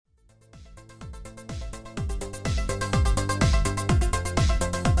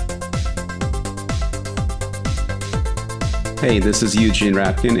Hey, this is Eugene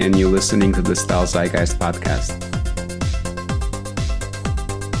Rapkin, and you're listening to the Style Zeitgeist podcast.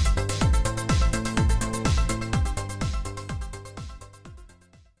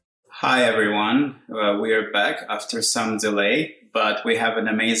 Hi, everyone. We are back after some delay, but we have an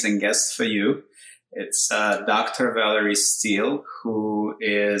amazing guest for you. It's Dr. Valerie Steele, who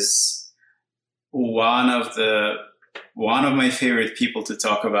is one of my favorite people to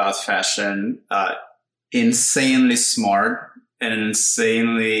talk about fashion. Insanely smart and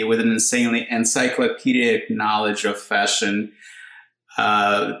with an insanely encyclopedic knowledge of fashion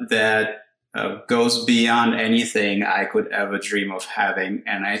that goes beyond anything I could ever dream of having.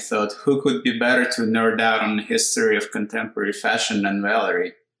 And I thought, who could be better to nerd out on the history of contemporary fashion than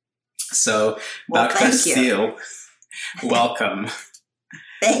Valerie? So, well, Dr. Steele, welcome.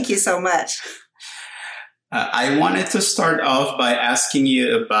 Thank you so much. I wanted to start off by asking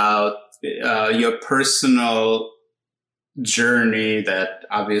you about your personal journey that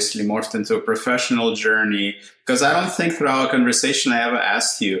obviously morphed into a professional journey, because I don't think throughout our conversation I ever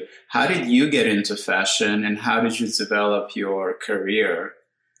asked you, how did you get into fashion and how did you develop your career?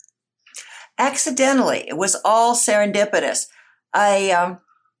 Accidentally. It was all serendipitous. I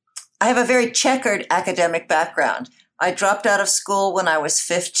have a very checkered academic background. I dropped out of school when I was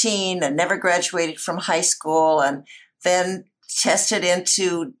 15 and never graduated from high school, and then tested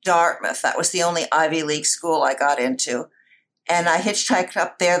into Dartmouth. That was the only Ivy League school I got into. And I hitchhiked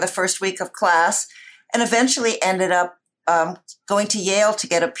up there the first week of class and eventually ended up going to Yale to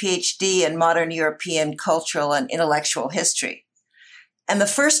get a PhD in modern European cultural and intellectual history. And the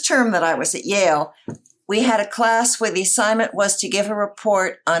first term that I was at Yale, we had a class where the assignment was to give a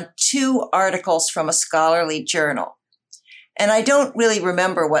report on 2 articles from a scholarly journal. And I don't really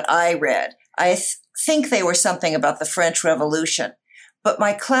remember what I read. I think they were something about the French Revolution. But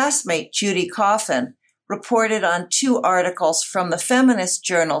my classmate, Judy Coffin, reported on 2 articles from the feminist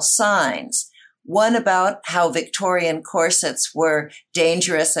journal Signs, one about how Victorian corsets were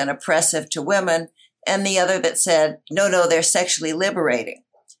dangerous and oppressive to women, and the other that said, no, they're sexually liberating.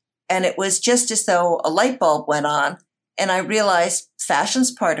 And it was just as though a light bulb went on, and I realized fashion's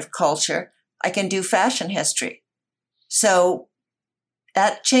part of culture. I can do fashion history. So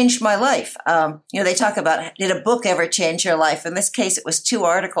that changed my life. They talk about, did a book ever change your life? In this case, it was 2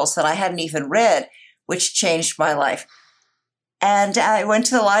 articles that I hadn't even read, which changed my life. And I went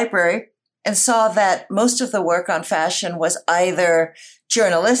to the library and saw that most of the work on fashion was either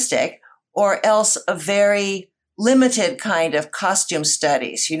journalistic or else a very limited kind of costume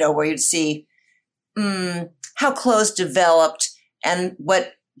studies, where you'd see how clothes developed and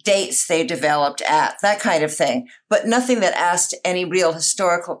what dates they developed at, that kind of thing, but nothing that asked any real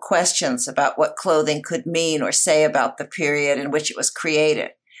historical questions about what clothing could mean or say about the period in which it was created.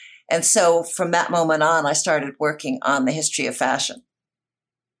 And so from that moment on, I started working on the history of fashion.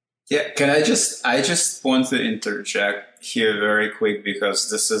 Yeah, I just want to interject here very quick, because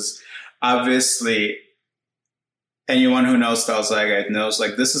this is obviously, anyone who knows Style Zeitgeist knows,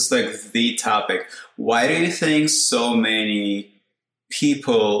 this is the topic. Why do you think so many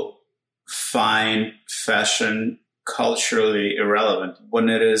people find fashion culturally irrelevant when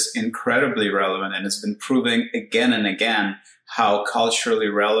it is incredibly relevant, and it's been proving again and again how culturally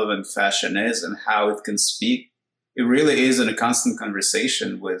relevant fashion is and how it can speak? It really is in a constant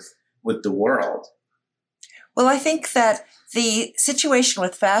conversation with the world. Well, I think that the situation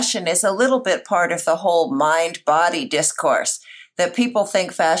with fashion is a little bit part of the whole mind-body discourse, that people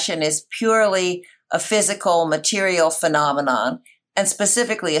think fashion is purely a physical, material phenomenon, and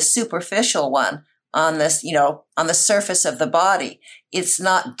specifically a superficial one on this, on the surface of the body. It's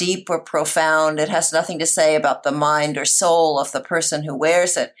not deep or profound. It has nothing to say about the mind or soul of the person who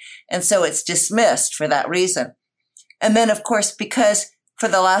wears it. And so it's dismissed for that reason. And then, of course, because for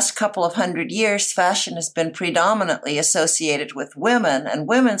the last couple of 100 years, fashion has been predominantly associated with women and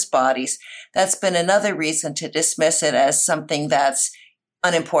women's bodies, that's been another reason to dismiss it as something that's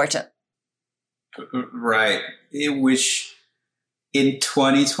unimportant. Right. Which in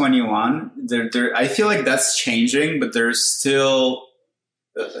 2021, I feel like that's changing, but there's still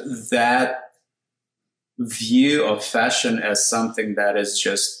that view of fashion as something that is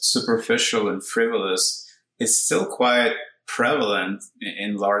just superficial and frivolous. It's still quite prevalent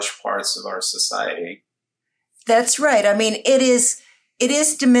in large parts of our society. That's right. I mean, it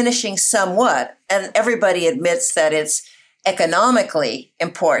is diminishing somewhat, and everybody admits that it's economically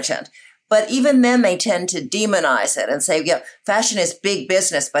important. But even then, they tend to demonize it and say, fashion is big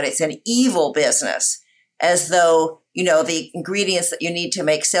business, but it's an evil business, as though, the ingredients that you need to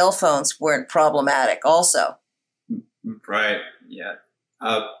make cell phones weren't problematic also. Right. Yeah.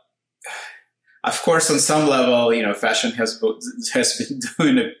 of course, on some level, fashion has been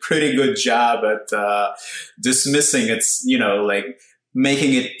doing a pretty good job at dismissing its, like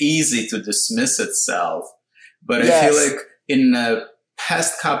making it easy to dismiss itself. But I feel like in the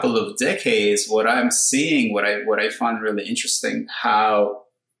past couple of decades, what I'm seeing, what I find really interesting, how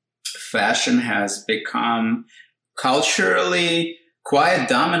fashion has become culturally quite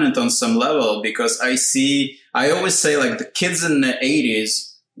dominant on some level, because I always say, like, the kids in the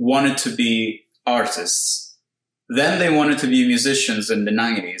 80s wanted to be artists. Then they wanted to be musicians in the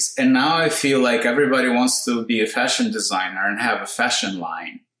 90s. And now I feel like everybody wants to be a fashion designer and have a fashion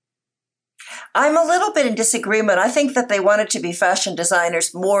line. I'm a little bit in disagreement. I think that they wanted to be fashion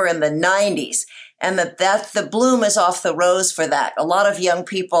designers more in the 90s, and that the bloom is off the rose for that. A lot of young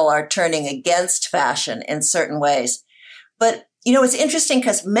people are turning against fashion in certain ways. But, it's interesting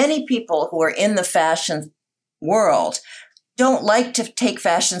because many people who are in the fashion world don't like to take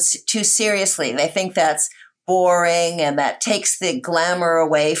fashion too seriously. They think that's boring and that takes the glamour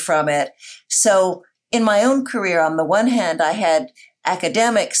away from it. So in my own career, on the one hand, I had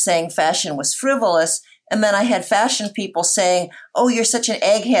academics saying fashion was frivolous. And then I had fashion people saying, oh, you're such an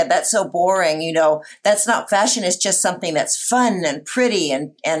egghead. That's so boring. That's not fashion. Is just something that's fun and pretty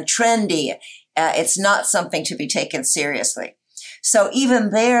and trendy. It's not something to be taken seriously. So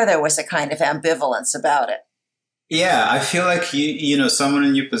even there was a kind of ambivalence about it. Yeah, I feel like someone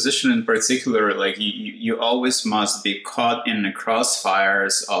in your position in particular, like you always must be caught in the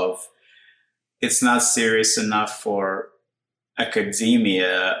crossfires of it's not serious enough for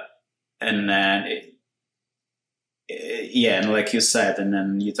academia, and then and like you said, and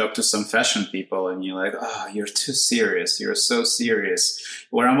then you talk to some fashion people and you're like, oh, you're too serious, you're so serious,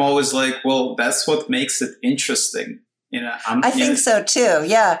 where I'm always like, well, that's what makes it interesting. I think so too.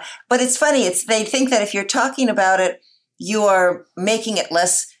 Yeah. But it's funny. They think that if you're talking about it, you are making it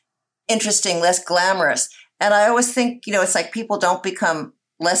less interesting, less glamorous. And I always think, it's like people don't become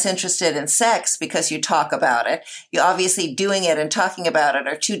less interested in sex because you talk about it. You obviously doing it and talking about it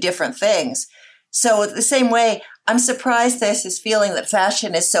are two different things. So the same way, I'm surprised there's this feeling that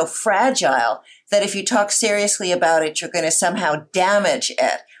fashion is so fragile that if you talk seriously about it, you're going to somehow damage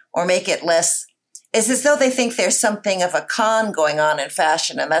it or make it less. It's as though they think there's something of a con going on in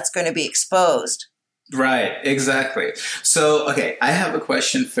fashion and that's going to be exposed. Right, exactly. So, okay, I have a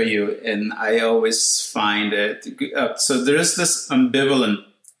question for you, and I always find it, so there's this ambivalent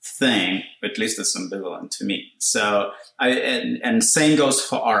thing, at least it's ambivalent to me. So, and same goes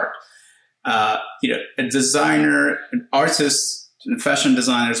for art. A designer, an artist, and fashion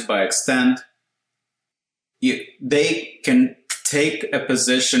designers by extent, they can take a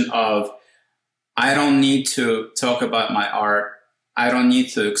position of, I don't need to talk about my art. I don't need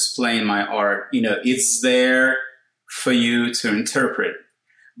to explain my art. It's there for you to interpret.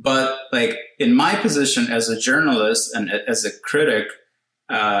 But like in my position as a journalist and as a critic,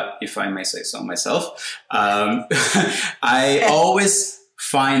 if I may say so myself, I always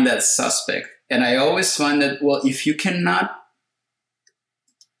find that suspect. And I always find that, well, if you cannot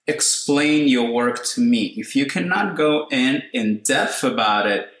explain your work to me, if you cannot go in depth about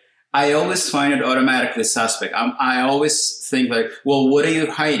it, I always find it automatically suspect. I always think like, well, what are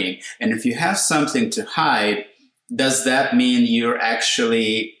you hiding? And if you have something to hide, does that mean you're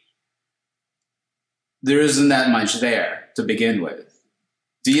actually, there isn't that much there to begin with?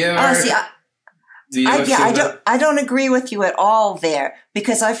 Do you ever? I don't agree with you at all there,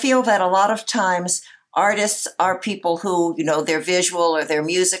 because I feel that a lot of times artists are people who, they're visual or they're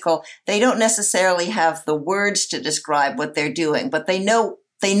musical. They don't necessarily have the words to describe what they're doing, but they know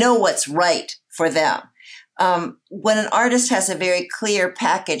what's right for them. When an artist has a very clear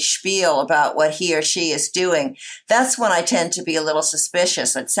package spiel about what he or she is doing, that's when I tend to be a little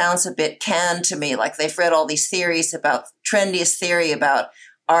suspicious. It sounds a bit canned to me, like they've read all these theories about trendiest theory about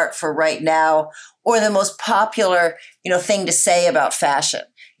art for right now, or the most popular, thing to say about fashion,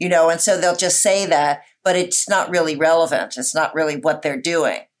 and so they'll just say that, but it's not really relevant. It's not really what they're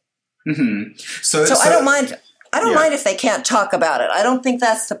doing. Mm-hmm. So I don't mind. I don't mind if they can't talk about it. I don't think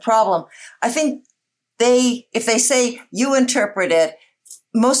that's the problem. I think if they say you interpret it,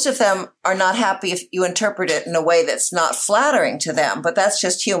 most of them are not happy if you interpret it in a way that's not flattering to them, but that's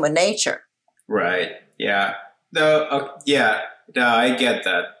just human nature. Right. Yeah. No, I get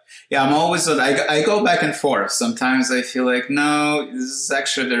that. Yeah, I'm always, I go back and forth. Sometimes I feel like, no,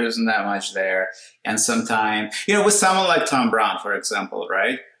 there isn't that much there. And sometimes, with someone like Thom Browne, for example,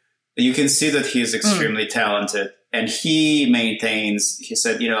 right? You can see that he is extremely talented, and he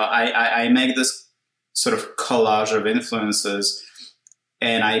said, I make this sort of collage of influences,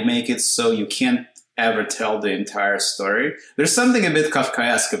 and I make it so you can't ever tell the entire story. There's something a bit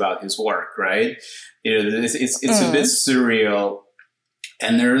Kafkaesque about his work, right? It's a bit surreal,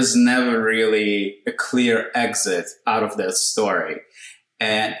 and there is never really a clear exit out of that story.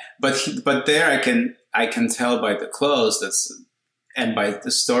 But there I can tell by the close and by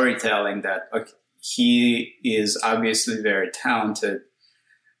the storytelling that he is obviously very talented.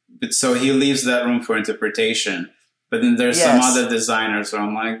 But so he leaves that room for interpretation. But then there's some other designers where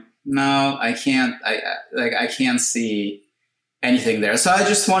I'm like, no, I can't. I can't see anything there. So I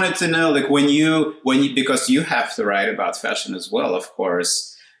just wanted to know, like, when you because you have to write about fashion as well, of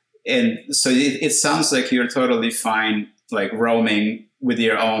course, and so it sounds like you're totally fine, like roaming with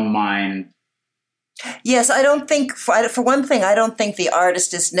your own mind. Yes, I don't think, for one thing, I don't think the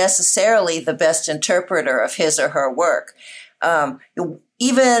artist is necessarily the best interpreter of his or her work.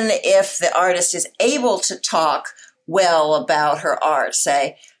 Even if the artist is able to talk well about her art,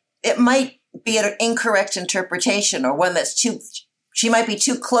 say, it might be an incorrect interpretation, or one that's she might be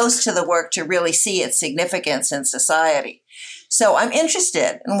too close to the work to really see its significance in society. So I'm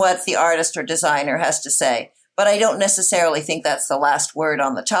interested in what the artist or designer has to say, but I don't necessarily think that's the last word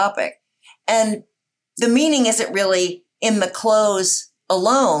on the topic. And the meaning isn't really in the clothes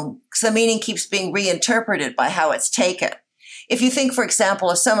alone, because the meaning keeps being reinterpreted by how it's taken. If you think, for example,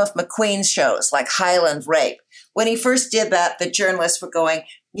 of some of McQueen's shows, like Highland Rape, when he first did that, the journalists were going,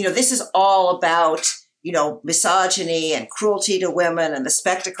 this is all about, misogyny and cruelty to women and the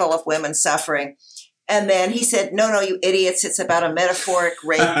spectacle of women suffering. And then he said, no, you idiots, it's about a metaphoric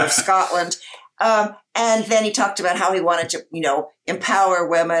rape of Scotland. And then he talked about how he wanted to, empower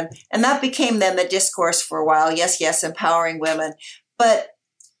women. And that became then the discourse for a while. Yes, empowering women. But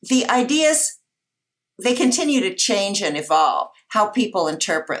the ideas, they continue to change and evolve, how people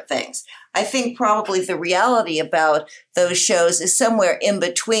interpret things. I think probably the reality about those shows is somewhere in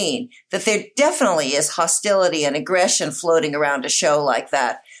between, that there definitely is hostility and aggression floating around a show like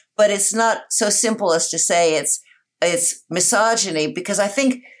that. But it's not so simple as to say it's misogyny, because I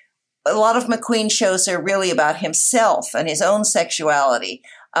think a lot of McQueen shows are really about himself and his own sexuality,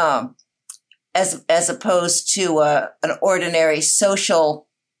 as opposed to an ordinary social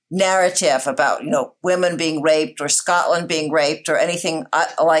narrative about, women being raped or Scotland being raped or anything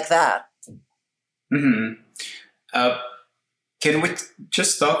like that. Mm-hmm. Can we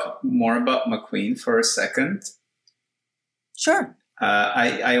just talk more about McQueen for a second? Sure.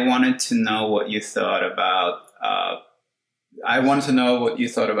 I wanted to know what you thought about. I want to know what you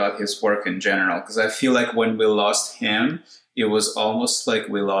thought about his work in general, because I feel like when we lost him, it was almost like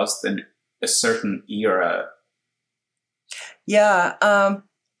we lost a certain era. Yeah,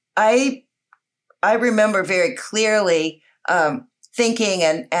 I remember very clearly thinking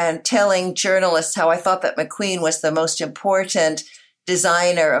and telling journalists how I thought that McQueen was the most important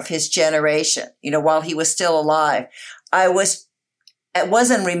designer of his generation, while he was still alive. I was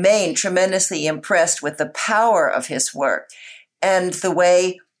and remain tremendously impressed with the power of his work and the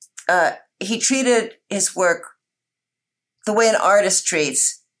way he treated his work, the way an artist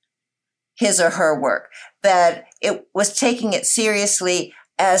treats his or her work, that it was taking it seriously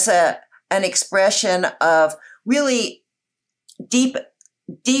as an expression of really deep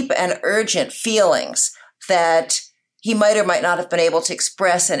and urgent feelings that he might or might not have been able to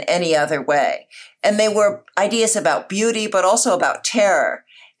express in any other way. And they were ideas about beauty, but also about terror.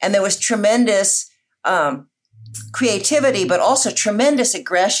 And there was tremendous creativity, but also tremendous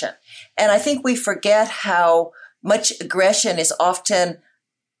aggression. And I think we forget how much aggression is often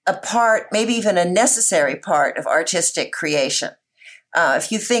a part, maybe even a necessary part of artistic creation.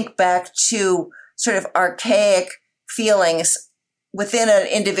 If you think back to sort of archaic feelings within an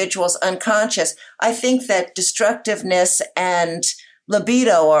individual's unconscious, I think that destructiveness and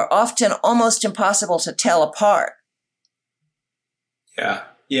libido are often almost impossible to tell apart.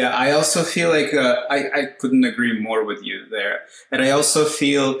 Yeah. I also feel like I couldn't agree more with you there. And I also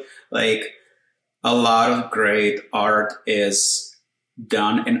feel like a lot of great art is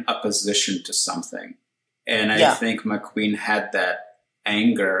done in opposition to something. And I think McQueen had that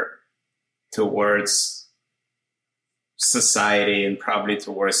anger towards society and probably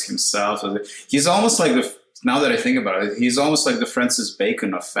towards himself. He's almost like now that I think about it, he's almost like the Francis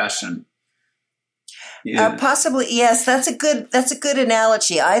Bacon of fashion. Yeah. Possibly, yes. That's a good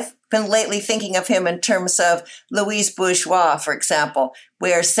analogy. I've been lately thinking of him in terms of Louise Bourgeois, for example,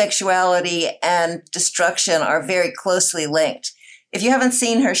 where sexuality and destruction are very closely linked. If you haven't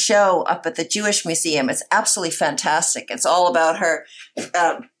seen her show up at the Jewish Museum, it's absolutely fantastic. It's all about her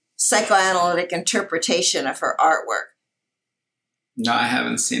psychoanalytic interpretation of her artwork. No, I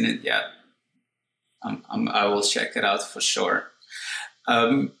haven't seen it yet. I will check it out for sure.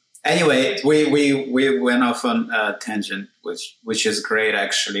 Anyway, we went off on a tangent, which is great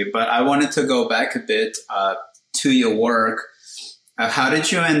actually. But I wanted to go back a bit to your work. How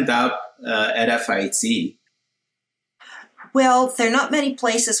did you end up at FIT? Well, there are not many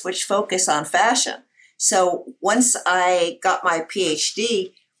places which focus on fashion. So once I got my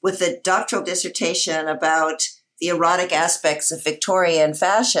PhD with a doctoral dissertation about the erotic aspects of Victorian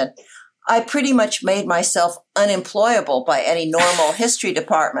fashion, I pretty much made myself unemployable by any normal history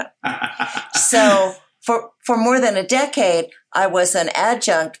department. So for more than a decade, I was an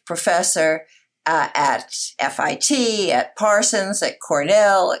adjunct professor at FIT, at Parsons, at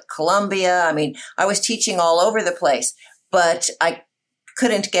Cornell, at Columbia. I mean, I was teaching all over the place, but I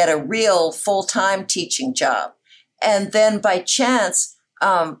couldn't get a real full-time teaching job. And then by chance,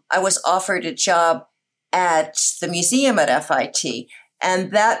 I was offered a job at the museum at FIT.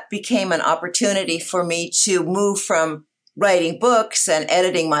 And that became an opportunity for me to move from writing books and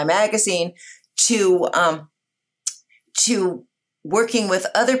editing my magazine to working with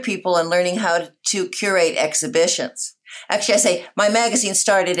other people and learning how to curate exhibitions. Actually, I say my magazine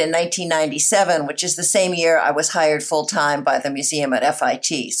started in 1997, which is the same year I was hired full-time by the museum at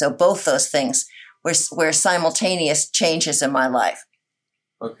FIT. So both those things were simultaneous changes in my life.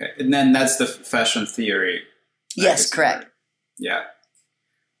 Okay. And then that's the fashion theory. Yes, correct. Yeah.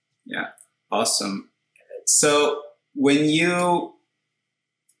 Yeah. Awesome. So when you,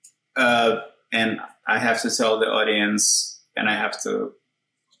 and I have to tell the audience, and I have to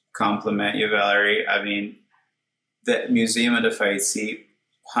compliment you, Valerie. I mean, the museum at FIT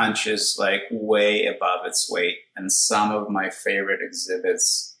punches like way above its weight, and some of my favorite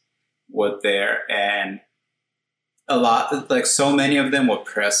exhibits were there, and a lot, like so many of them were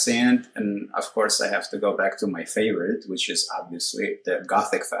prescient. And of course I have to go back to my favorite, which is obviously the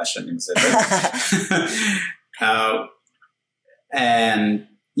Gothic fashion exhibit. And,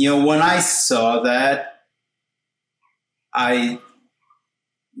 you know, when I saw that, I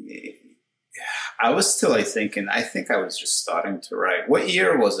was still, I think I was just starting to write. What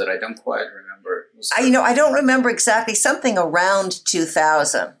year was it? I don't quite remember. I don't remember exactly. Something around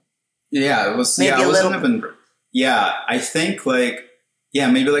 2000. Yeah, it was. Maybe yeah, a little. Even, yeah, I think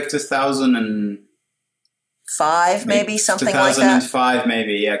maybe like 2005, maybe something like that. 2005,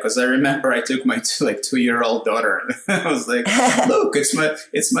 maybe. Yeah, because I remember I took my 2-year-old daughter. And I was like, "Look, it's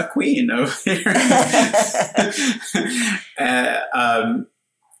my queen over here."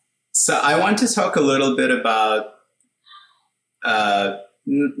 So I want to talk a little bit about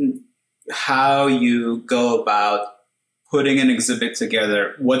how you go about putting an exhibit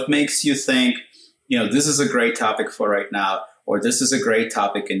together. What makes you think, you know, this is a great topic for right now, or this is a great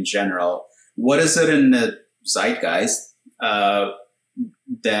topic in general? What is it in the zeitgeist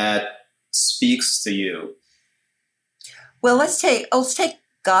that speaks to you? Well, let's take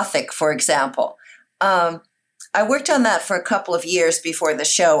Gothic, for example. I worked on that for a couple of years before the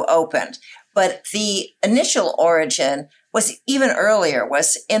show opened, but the initial origin was even earlier,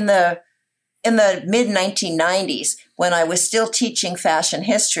 was in the mid-1990s when I was still teaching fashion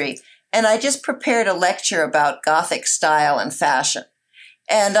history, and I just prepared a lecture about Gothic style and fashion.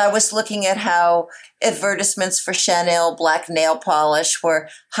 And I was looking at how advertisements for Chanel black nail polish were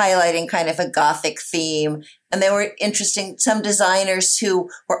highlighting kind of a Gothic theme. And they were interesting, some designers who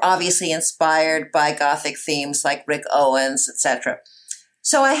were obviously inspired by Gothic themes like Rick Owens, etc.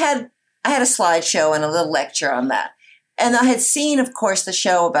 So I had a slideshow and a little lecture on that. And I had seen, of course, the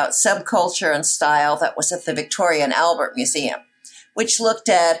show about subculture and style that was at the Victoria and Albert Museum, which looked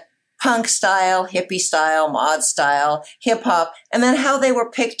at punk style, hippie style, mod style, hip hop, and then how they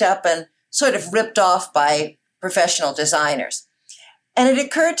were picked up and sort of ripped off by professional designers. And it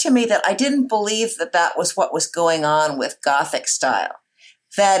occurred to me that I didn't believe that was what was going on with Gothic style.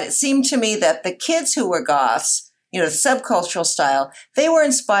 That it seemed to me that the kids who were goths, you know, the subcultural style, they were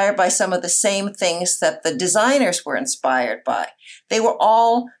inspired by some of the same things that the designers were inspired by. They were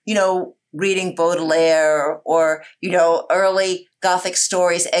all, you know, reading Baudelaire or, you know, early Gothic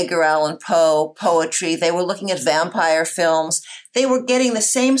stories, Edgar Allan Poe, poetry. They were looking at vampire films. They were getting the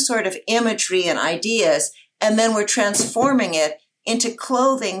same sort of imagery and ideas, and then were transforming it into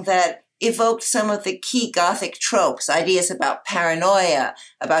clothing that evoked some of the key Gothic tropes, ideas about paranoia,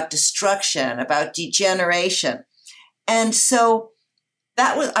 about destruction, about degeneration. And so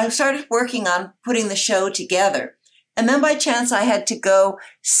I started working on putting the show together. And then by chance, I had to go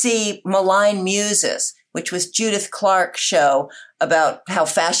see Malign Muses, which was Judith Clark's show about how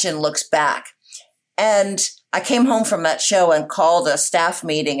fashion looks back. And I came home from that show and called a staff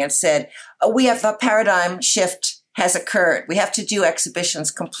meeting and said, we have a paradigm shift has occurred. We have to do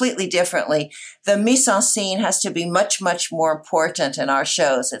exhibitions completely differently. The mise en scene has to be much, much more important in our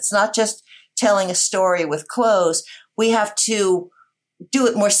shows. It's not just telling a story with clothes. We have to do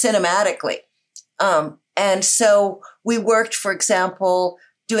it more cinematically. And so we worked, for example,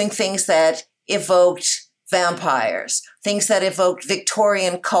 doing things that evoked vampires, things that evoked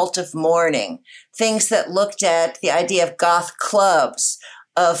Victorian cult of mourning, things that looked at the idea of goth clubs,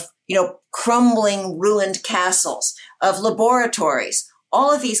 of, crumbling ruined castles, of laboratories,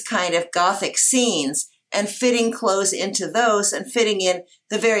 all of these kind of Gothic scenes, and fitting clothes into those and fitting in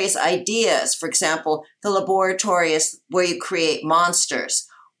the various ideas. For example, the laboratory is where you create monsters,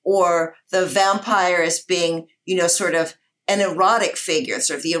 or the vampire as being, sort of an erotic figure,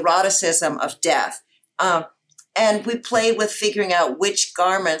 sort of the eroticism of death. And we played with figuring out which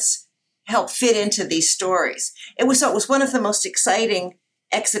garments help fit into these stories. It was one of the most exciting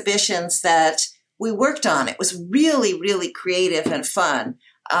exhibitions that we worked on. It was really, really creative and fun.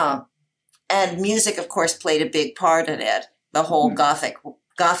 And music, of course, played a big part in it, the whole Gothic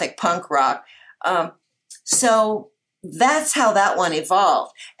punk rock. So that's how that one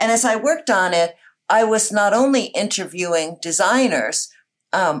evolved. And as I worked on it, I was not only interviewing designers,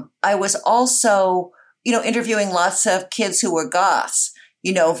 I was also, interviewing lots of kids who were goths,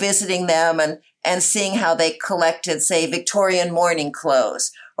 visiting them and seeing how they collected, say, Victorian mourning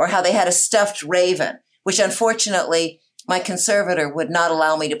clothes, or how they had a stuffed raven, which unfortunately my conservator would not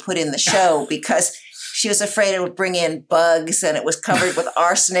allow me to put in the show because she was afraid it would bring in bugs and it was covered with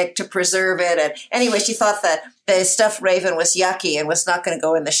arsenic to preserve it. And anyway, she thought that the stuffed raven was yucky and was not going to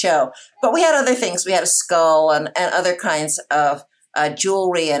go in the show. But we had other things. We had a skull and other kinds of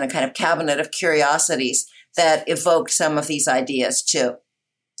jewelry and a kind of cabinet of curiosities that evoked some of these ideas too.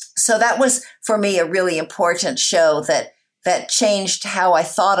 So that was, for me, a really important show that changed how I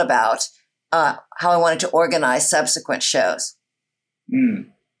thought about how I wanted to organize subsequent shows.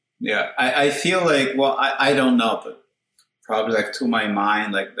 Yeah, I feel like, well, I don't know, but probably like to my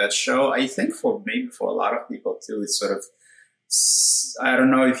mind, like that show, I think for a lot of people too, it's sort of, I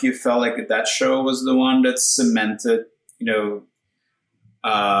don't know if you felt like that show was the one that cemented,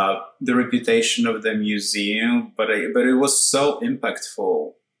 the reputation of the museum, but it was so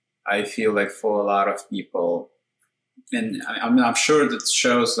impactful, I feel like, for a lot of people. And I'm sure that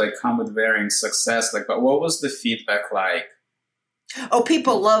shows like come with varying success, but what was the feedback like? Oh,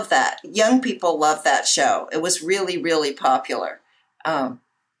 people love that. Young people love that show. It was really, really popular.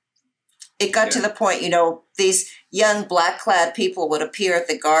 It got to the point, these young black-clad people would appear at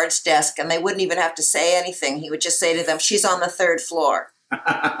the guard's desk and they wouldn't even have to say anything. He would just say to them, "She's on the third floor."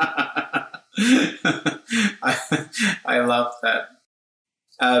 I love that.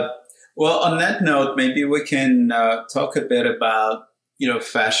 Well, on that note, maybe we can talk a bit about,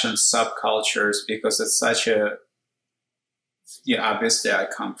 fashion subcultures, because it's such obviously I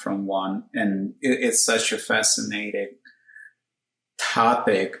come from one, and it's such a fascinating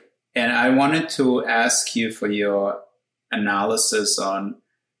topic. And I wanted to ask you for your analysis on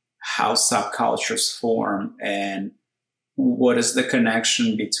how subcultures form and what is the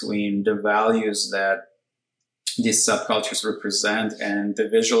connection between the values that these subcultures represent and the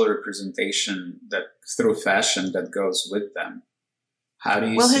visual representation that through fashion that goes with them. How do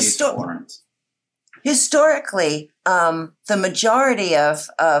you see it formed? Historically, the majority of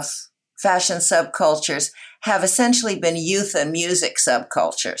fashion subcultures have essentially been youth and music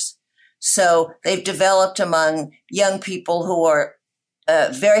subcultures. So they've developed among young people who are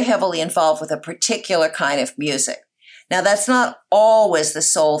very heavily involved with a particular kind of music. Now, that's not always the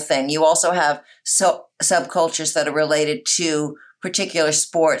sole thing. You also have subcultures that are related to particular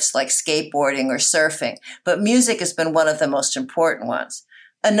sports like skateboarding or surfing, but music has been one of the most important ones.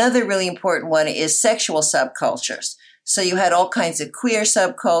 Another really important one is sexual subcultures. So you had all kinds of queer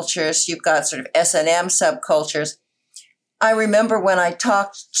subcultures. You've got sort of S&M subcultures. I remember when I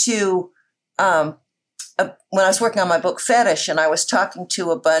talked to, when I was working on my book Fetish, and I was talking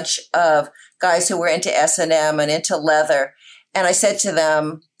to a bunch of guys who were into S&M and into leather. And I said to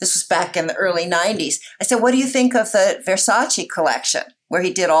them, this was back in the early 90s, I said, "What do you think of the Versace collection, where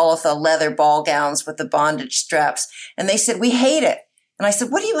he did all of the leather ball gowns with the bondage straps?" And they said, "We hate it." And I said,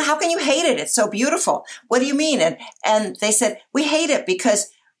 how can you hate it? It's so beautiful. What do you mean? And they said, "We hate it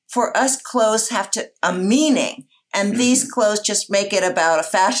because for us, clothes have a meaning. And these clothes just make it about a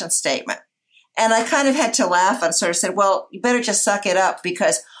fashion statement." And I kind of had to laugh and sort of said, well, you better just suck it up,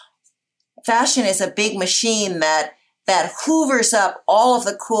 because fashion is a big machine that hoovers up all of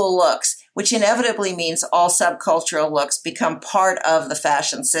the cool looks, which inevitably means all subcultural looks become part of the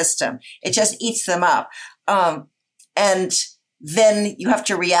fashion system. It just eats them up. And then you have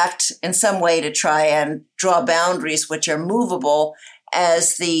to react in some way to try and draw boundaries which are movable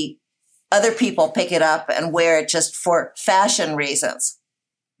as the other people pick it up and wear it just for fashion reasons.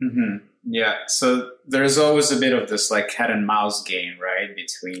 Mm-hmm. Yeah. So there's always a bit of this like cat and mouse game, right?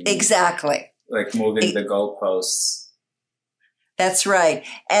 Between exactly like moving the goalposts. That's right.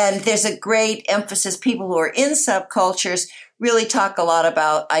 And there's a great emphasis. People who are in subcultures really talk a lot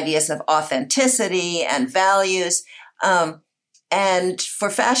about ideas of authenticity and values. And for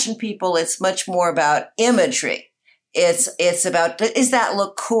fashion people, it's much more about imagery. It's about, does that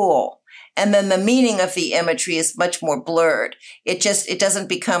look cool? And then the meaning of the imagery is much more blurred. It doesn't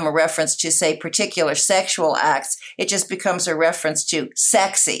become a reference to, say, particular sexual acts. It just becomes a reference to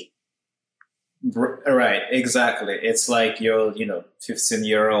sexy. Right, exactly. It's like your,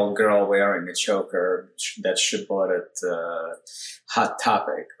 15-year-old girl wearing a choker that she bought at Hot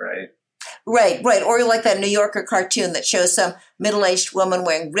Topic, right? Right. Or like that New Yorker cartoon that shows some middle-aged woman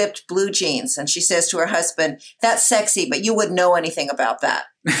wearing ripped blue jeans, and she says to her husband, "That's sexy, but you wouldn't know anything about that."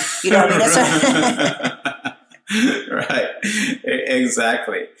 You know what I mean? Right.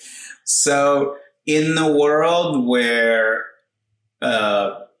 Exactly. So in the world where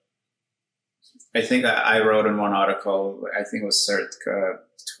I think I wrote in one article, I think it was circa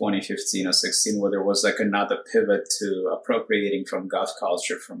 2015 or 16, where there was like another pivot to appropriating from goth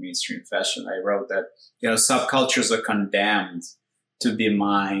culture for mainstream fashion. I wrote that, subcultures are condemned to be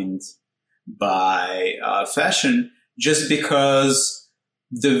mined by fashion just because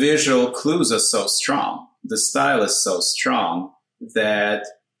the visual clues are so strong. The style is so strong that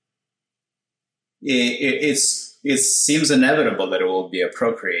it seems inevitable that it will be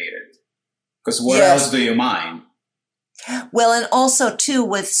appropriated. Because what else do you mine? Well, and also, too,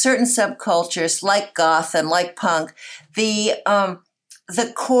 with certain subcultures like goth and like punk, the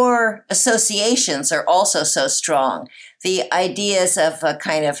core associations are also so strong. The ideas of a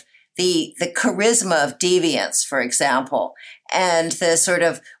kind of the charisma of deviance, for example, and the sort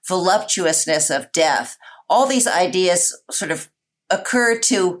of voluptuousness of death. All these ideas sort of occur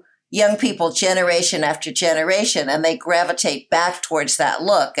to young people generation after generation, and they gravitate back towards that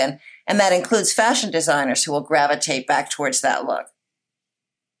look. And that includes fashion designers who will gravitate back towards that look.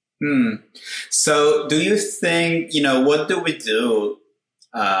 So do you think, what do we do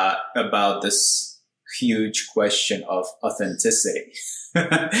about this huge question of authenticity?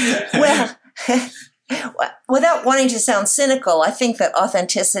 Well, without wanting to sound cynical, I think that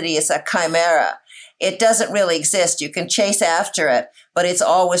authenticity is a chimera. It doesn't really exist. You can chase after it, but it's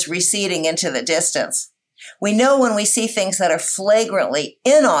always receding into the distance. We know when we see things that are flagrantly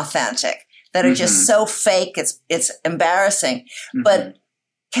inauthentic, that are just so fake, it's embarrassing. But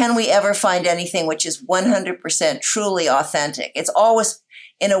can we ever find anything which is 100% truly authentic? It's always,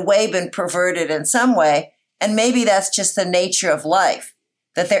 in a way, been perverted in some way, and maybe that's just the nature of life,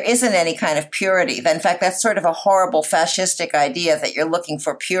 that there isn't any kind of purity. In fact, that's sort of a horrible fascistic idea that you're looking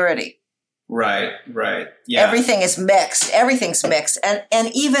for purity. Right. Yeah. Everything is mixed. Everything's mixed.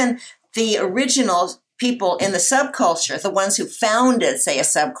 And even the original people in the subculture, the ones who founded, say, a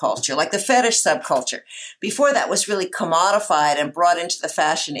subculture, like the fetish subculture, before that was really commodified and brought into the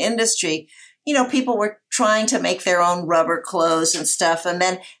fashion industry, people were trying to make their own rubber clothes and stuff. And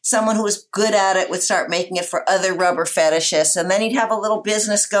then someone who was good at it would start making it for other rubber fetishists. And then he'd have a little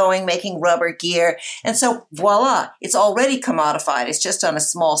business going, making rubber gear. And so voila, it's already commodified. It's just on a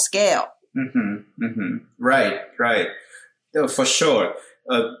small scale. Right. Oh, for sure.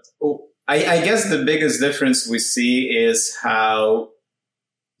 I guess the biggest difference we see is how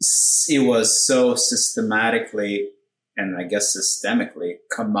it was so systematically and I guess systemically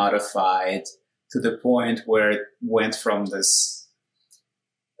commodified to the point where it went from this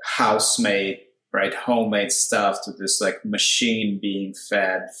house-made, right, homemade stuff to this like machine being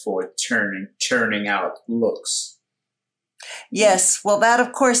fed for churning out looks. Yes. Well, that,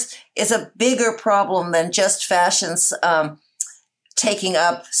 of course, is a bigger problem than just fashion's taking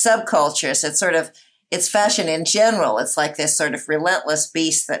up subcultures. It's fashion in general. It's like this sort of relentless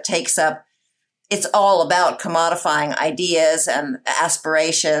beast that takes up, it's all about commodifying ideas and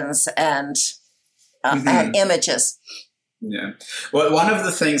aspirations and images. Yeah. Well, one of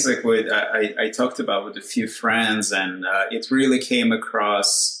the things like I talked about with a few friends, and it really came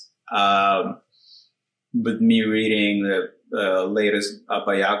across with me reading the latest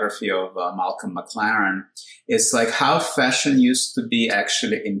biography of Malcolm McLaren, is like how fashion used to be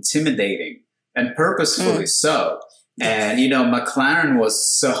actually intimidating and purposefully so. And, McLaren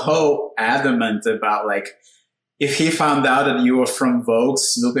was so adamant about like, if he found out that you were from Vogue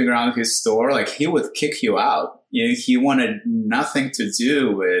snooping around his store, like he would kick you out. He wanted nothing to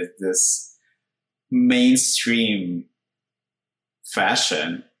do with this mainstream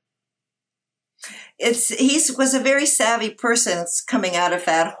fashion. He was a very savvy person coming out of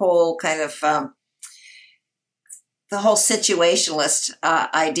that whole kind of the whole situationalist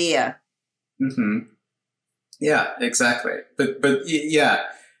idea. Mm-hmm. Yeah, exactly. But yeah,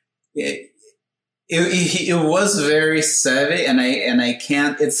 it was very savvy, and I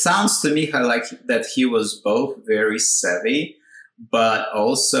can't. It sounds to me like that he was both very savvy, but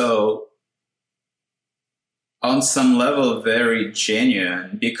also on some level very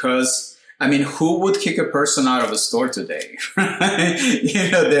genuine, because I mean, who would kick a person out of a store today? The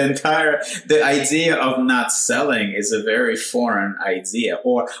idea of not selling is a very foreign idea,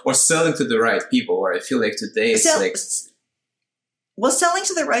 or selling to the right people, or I feel like today it's like. Well, selling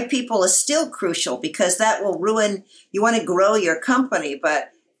to the right people is still crucial, because that will ruin, you want to grow your company,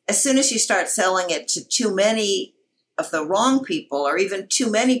 but as soon as you start selling it to too many of the wrong people, or even too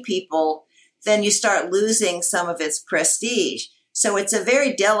many people, then you start losing some of its prestige. So it's a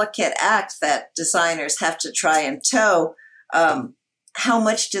very delicate act that designers have to try and toe. How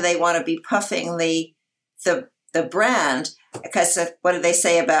much do they want to be puffing the brand? Because what do they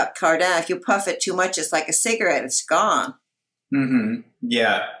say about Cardin? If you puff it too much, it's like a cigarette; it's gone. Mm-hmm.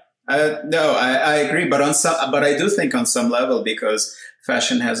 Yeah. No, I agree, but I do think on some level, because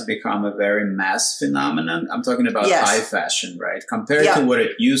fashion has become a very mass phenomenon. I'm talking about high fashion, right? Compared to what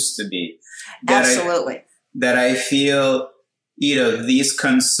it used to be. Absolutely. That I feel, these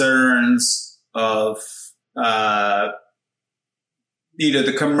concerns of, the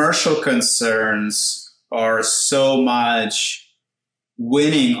commercial concerns are so much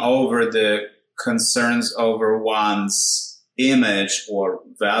winning over the concerns over one's image or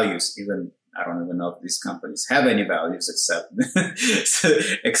values. Even I don't even know if these companies have any values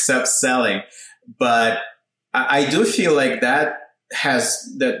except selling. But I do feel like that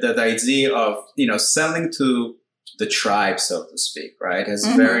has that idea of selling to the tribe, so to speak, right? Has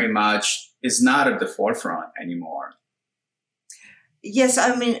very much is not at the forefront anymore. Yes,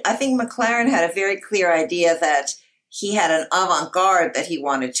 I mean, I think McLaren had a very clear idea that he had an avant-garde that he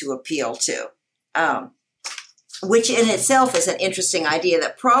wanted to appeal to. Which in itself is an interesting idea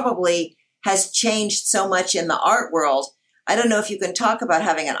that probably has changed so much in the art world. I don't know if you can talk about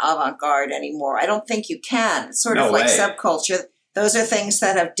having an avant-garde anymore. I don't think you can. It's sort of like subculture. Those are things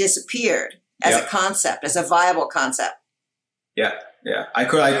that have disappeared as a concept, as a viable concept. Yeah. I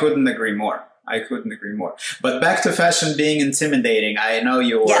couldn't agree more. But back to fashion being intimidating. I know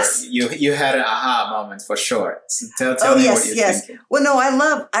you had an aha moment for sure. So tell me what you're thinking. Well, no,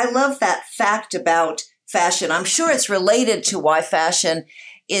 I love that fact about fashion. I'm sure it's related to why fashion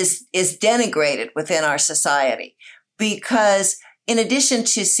is denigrated within our society, because in addition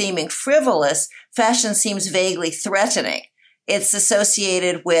to seeming frivolous, fashion seems vaguely threatening. It's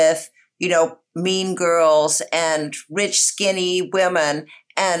associated with, mean girls and rich, skinny women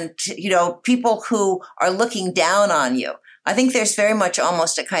and, people who are looking down on you. I think there's very much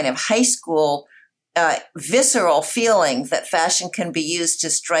almost a kind of high school visceral feeling that fashion can be used to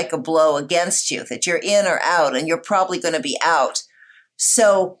strike a blow against you, that you're in or out, and you're probably going to be out.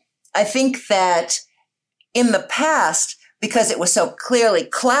 So I think that in the past, because it was so clearly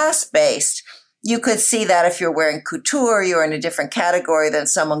class-based, you could see that if you're wearing couture, you're in a different category than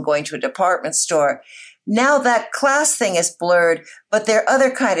someone going to a department store. Now that class thing is blurred, but there are other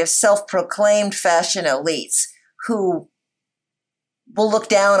kind of self-proclaimed fashion elites who will look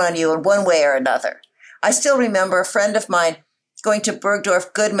down on you in one way or another. I still remember a friend of mine going to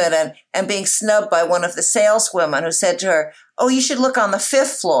Bergdorf Goodman and being snubbed by one of the saleswomen who said to her, "Oh, you should look on the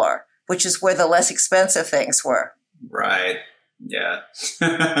 5th floor," which is where the less expensive things were. Right. Yeah.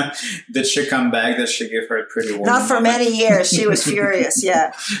 Did she come back? Did she give her a pretty woman? Not for many years. She was furious.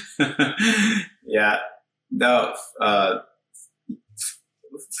 Yeah. Yeah. No,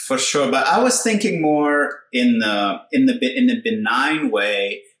 for sure. But I was thinking more in the benign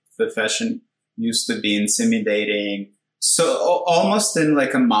way the fashion used to be intimidating. So almost in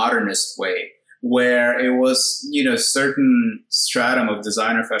like a modernist way, where it was, certain stratum of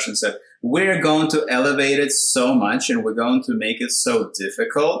designer fashion said, we're going to elevate it so much and we're going to make it so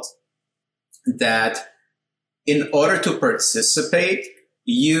difficult that in order to participate,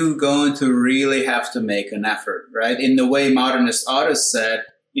 you're going to really have to make an effort, right? In the way modernist artists said,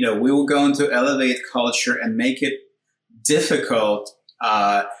 we were going to elevate culture and make it difficult.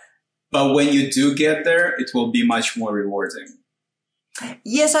 But when you do get there, it will be much more rewarding.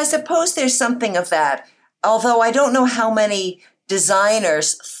 Yes, I suppose there's something of that. Although I don't know how many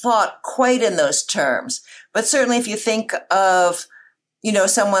designers thought quite in those terms. But certainly if you think of,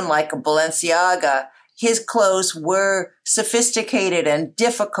 someone like a Balenciaga, his clothes were sophisticated and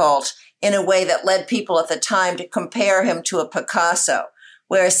difficult in a way that led people at the time to compare him to a Picasso,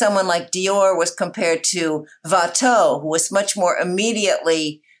 whereas someone like Dior was compared to Watteau, who was much more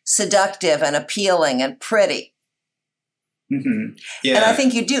immediately seductive and appealing and pretty. Mm-hmm. Yeah. And I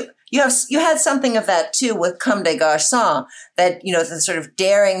think you had something of that too with Comme des Garçons, that, the sort of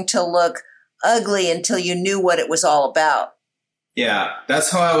daring to look ugly until you knew what it was all about. Yeah,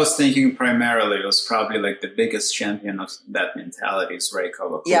 that's how I was thinking primarily. It was probably like the biggest champion of that mentality is Rei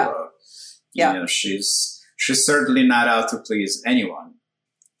Kawakura. Yeah. She's certainly not out to please anyone.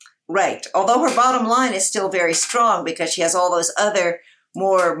 Right. Although her bottom line is still very strong because she has all those other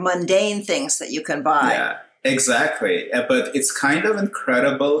more mundane things that you can buy. Yeah, exactly. But it's kind of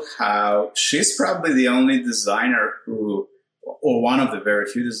incredible how she's probably the only designer or one of the very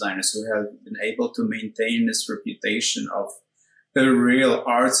few designers who have been able to maintain this reputation of a real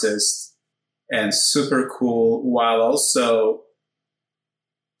artist and super cool while also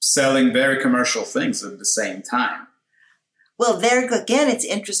selling very commercial things at the same time. Well, there again, it's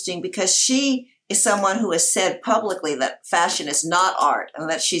interesting because she is someone who has said publicly that fashion is not art and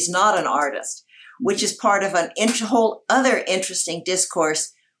that she's not an artist, which is part of an whole other interesting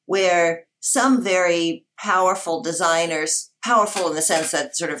discourse where some very powerful designers, powerful in the sense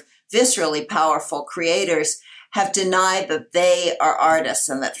that sort of viscerally powerful creators, have denied that they are artists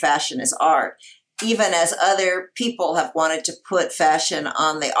and that fashion is art, even as other people have wanted to put fashion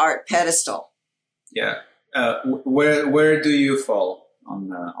on the art pedestal. Yeah. Where do you fall on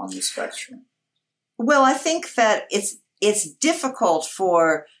the spectrum? Well, I think that it's difficult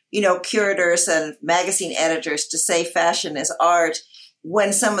for, curators and magazine editors to say fashion is art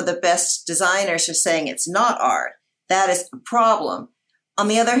when some of the best designers are saying it's not art. That is a problem. On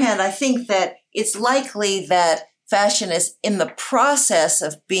the other hand, I think that it's likely that fashion is in the process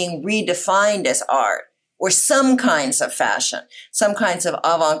of being redefined as art, or some kinds of fashion, some kinds of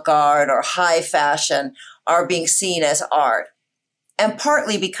avant-garde or high fashion are being seen as art. And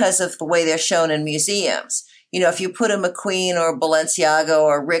partly because of the way they're shown in museums. If you put a McQueen or Balenciaga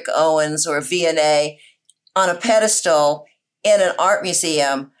or Rick Owens or V&A on a pedestal in an art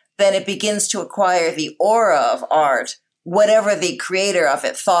museum, then it begins to acquire the aura of art, whatever the creator of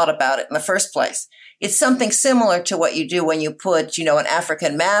it thought about it in the first place. It's something similar to what you do when you put, an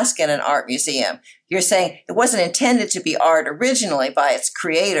African mask in an art museum. You're saying it wasn't intended to be art originally by its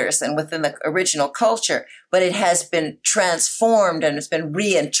creators and within the original culture, but it has been transformed and it's been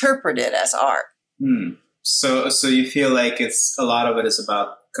reinterpreted as art. So you feel like a lot of it is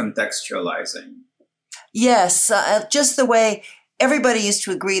about contextualizing. Yes, just the way everybody used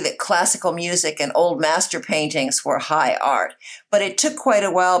to agree that classical music and old master paintings were high art, but it took quite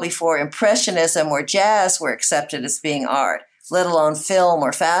a while before Impressionism or jazz were accepted as being art, let alone film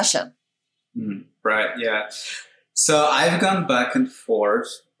or fashion. Right, yeah. So I've gone back and forth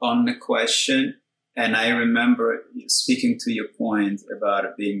on the question, and I remember speaking to your point about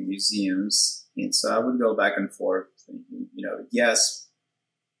it being museums, and so I would go back and forth thinking, yes,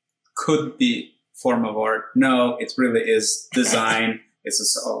 could be form of art. No, it really is design. It's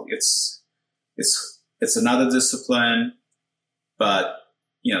another discipline, but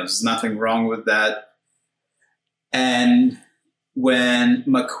there's nothing wrong with that. And when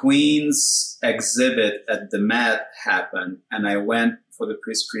McQueen's exhibit at the Met happened, and I went for the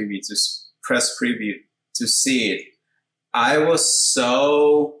press preview to see it, I was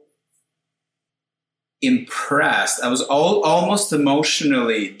so impressed. I was almost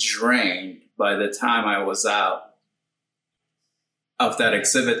emotionally drained by the time I was out of that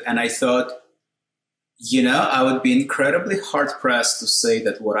exhibit. And I thought, I would be incredibly hard-pressed to say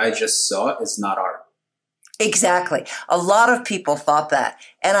that what I just saw is not art. Exactly. A lot of people thought that.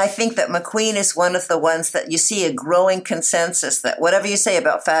 And I think that McQueen is one of the ones that you see a growing consensus that whatever you say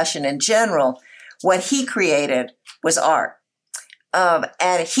about fashion in general, what he created was art.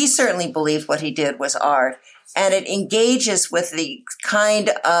 And he certainly believed what he did was art. And it engages with the kind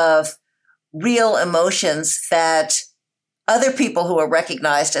of real emotions that other people who are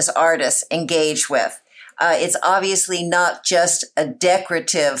recognized as artists engage with. It's obviously not just a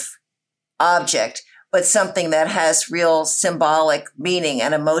decorative object, but something that has real symbolic meaning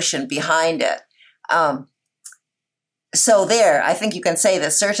and emotion behind it. So I think you can say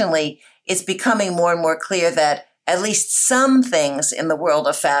that certainly it's becoming more and more clear that at least some things in the world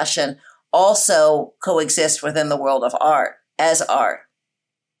of fashion also coexist within the world of art as art.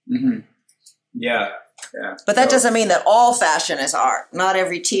 Mm-hmm. Yeah. But that doesn't mean that all fashion is art. Not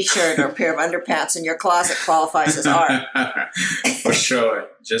every T-shirt or pair of underpants in your closet qualifies as art. For sure.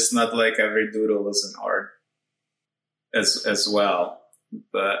 Just not like every doodle is an art as well.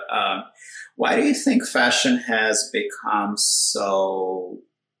 But why do you think fashion has become so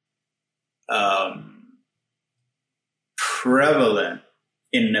prevalent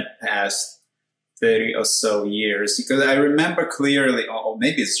in the past 30 or so years? Because I remember clearly, or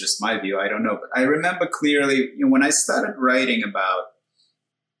maybe it's just my view, I don't know, but I remember clearly, when I started writing about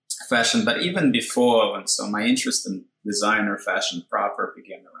fashion, but even before, and so my interest in designer fashion proper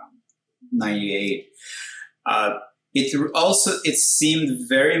began around 98. It seemed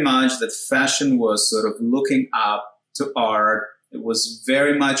very much that fashion was sort of looking up to art. It was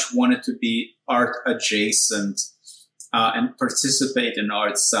very much wanted to be art adjacent and participate in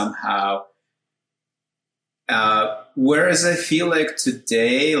art somehow. Whereas I feel like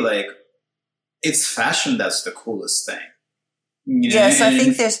today, like, it's fashion that's the coolest thing. Yes, I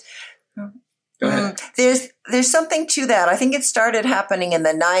think there's Go ahead. there's something to that. I think it started happening in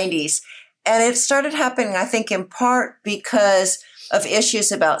the 90s, and it started happening, I think, in part because of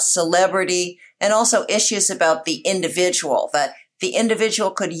issues about celebrity and also issues about the individual, that the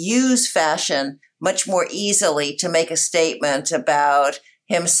individual could use fashion much more easily to make a statement about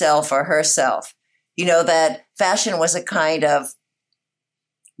himself or herself. That fashion was a kind of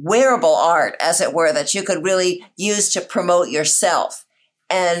wearable art, as it were, that you could really use to promote yourself.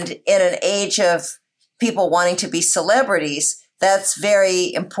 And in an age of people wanting to be celebrities, that's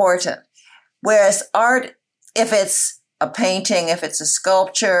very important. Whereas art, if it's a painting, if it's a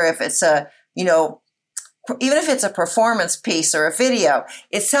sculpture, if it's even if it's a performance piece or a video,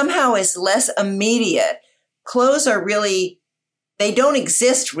 it somehow is less immediate. Clothes are really, they don't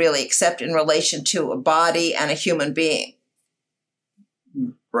exist really except in relation to a body and a human being.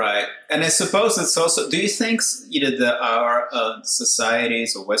 Right. And I suppose it's also, do you think our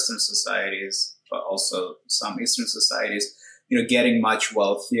societies or Western societies, but also some Eastern societies, getting much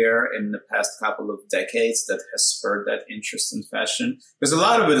wealthier in the past couple of decades that has spurred that interest in fashion? Because a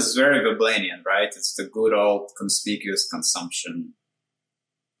lot of it is very Veblennian, right? It's the good old conspicuous consumption.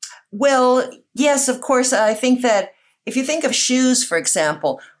 Well, yes, of course. I think that if you think of shoes, for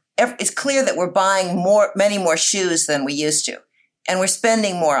example, it's clear that we're buying many more shoes than we used to. And we're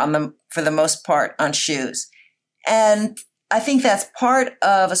spending more on them, for the most part, on shoes. And I think that's part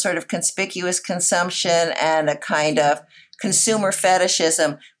of a sort of conspicuous consumption and a kind of consumer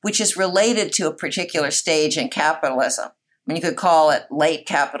fetishism, which is related to a particular stage in capitalism. I mean, you could call it late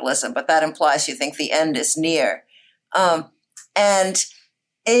capitalism, but that implies you think the end is near. And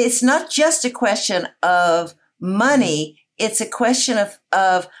it's not just a question of money. It's a question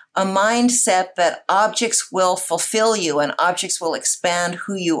of a mindset that objects will fulfill you and objects will expand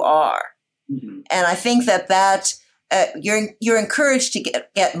who you are. Mm-hmm. And I think that you're encouraged to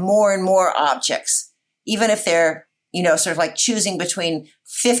get more and more objects, even if they're, sort of like choosing between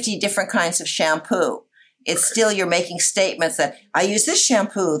 50 different kinds of shampoo. It's still, you're making statements that I use this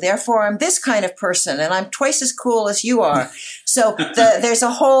shampoo, therefore I'm this kind of person and I'm twice as cool as you are. So there's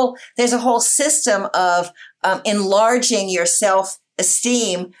a whole system of enlarging your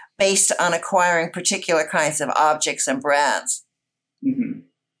self-esteem based on acquiring particular kinds of objects and brands. Mm-hmm.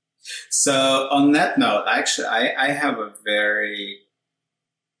 So on that note, actually, I have a very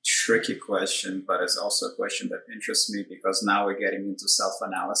tricky question, but it's also a question that interests me because now we're getting into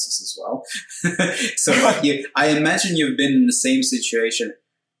self-analysis as well. So I imagine you've been in the same situation.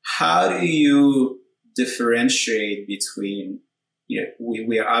 How do you differentiate between,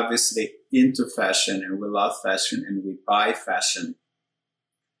 we are obviously into fashion and we love fashion and we buy fashion.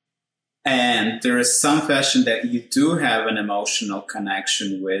 And there is some fashion that you do have an emotional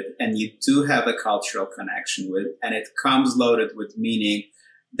connection with and you do have a cultural connection with, and it comes loaded with meaning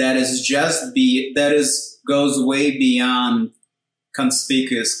that goes way beyond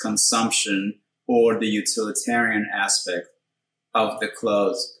conspicuous consumption or the utilitarian aspect of the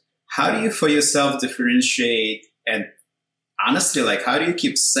clothes. How do you for yourself differentiate, and honestly, like, how do you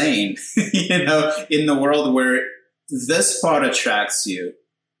keep sane, in the world where this part attracts you,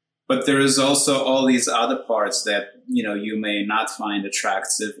 but there is also all these other parts that, you may not find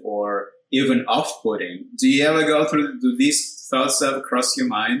attractive or even off-putting? Do you ever do these thoughts ever cross your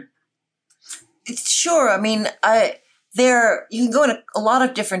mind? Sure. I mean, you can go in a lot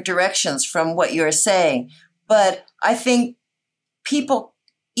of different directions from what you're saying, but I think people,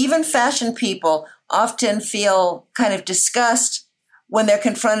 even fashion people, often feel kind of disgust when they're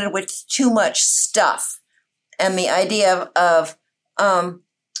confronted with too much stuff. And the idea of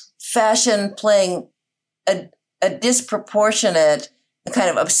fashion playing a disproportionate, kind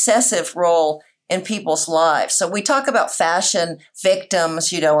of obsessive role in people's lives. So we talk about fashion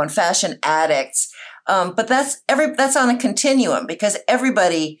victims, and fashion addicts, but that's on a continuum because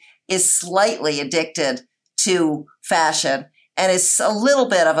everybody is slightly addicted to fashion. and is a little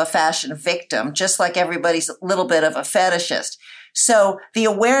bit of a fashion victim, just like everybody's a little bit of a fetishist. So the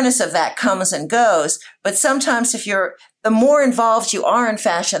awareness of that comes and goes. But sometimes the more involved you are in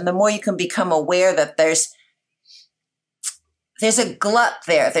fashion, the more you can become aware that there's a glut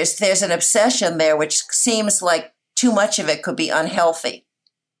there. There's an obsession there, which seems like too much of it could be unhealthy.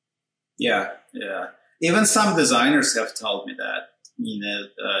 Yeah. Even some designers have told me that.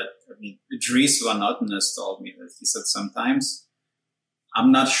 Dries Van Noten has told me that. He said sometimes,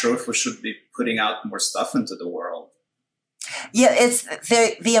 I'm not sure if we should be putting out more stuff into the world. Yeah, it's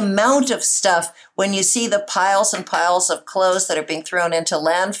the amount of stuff. When you see the piles and piles of clothes that are being thrown into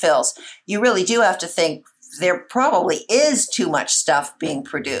landfills, you really do have to think there probably is too much stuff being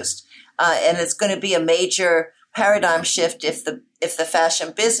produced. And it's going to be a major paradigm shift if the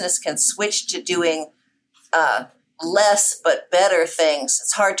fashion business can switch to doing less but better things.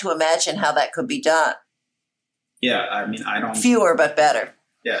 It's hard to imagine how that could be done. Yeah, I don't... Fewer but better.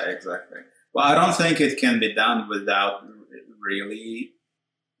 Yeah, exactly. Well, I don't think it can be done without really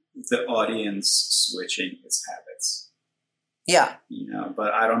the audience switching its habits. Yeah.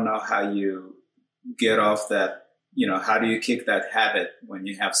 But I don't know how you get off that, how do you kick that habit when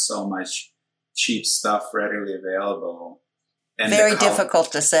you have so much cheap stuff readily available? And very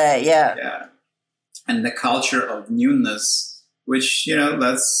difficult to say, yeah. Yeah. And the culture of newness, which,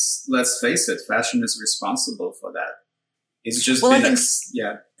 let's face it, fashion is responsible for that. It's just well, been,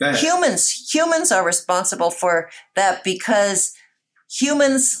 yeah. Go ahead. Humans are responsible for that because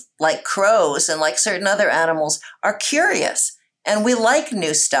humans, like crows and like certain other animals, are curious and we like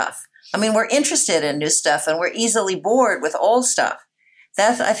new stuff. I mean, we're interested in new stuff and we're easily bored with old stuff.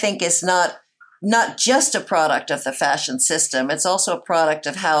 That, I think, is not just a product of the fashion system. It's also a product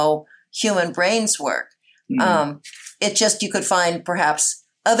of how human brains work. Mm-hmm. It just, you could find perhaps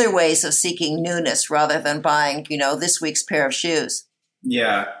other ways of seeking newness rather than buying, this week's pair of shoes.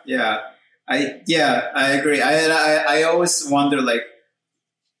 Yeah. I agree. I always wonder, like,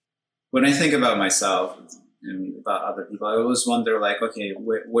 when I think about myself and about other people, I always wonder, like, okay,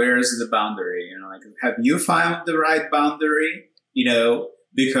 where's the boundary? Have you found the right boundary?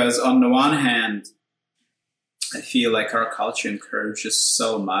 Because on the one hand, I feel like our culture encourages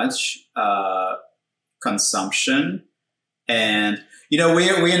so much consumption. And,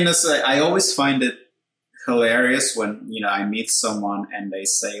 we in this, I always find it hilarious when, I meet someone and they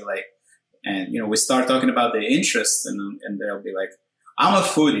say, like, and, we start talking about their interests and they'll be like, I'm a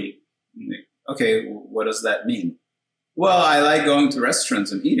foodie. Like, okay, what does that mean? Well, I like going to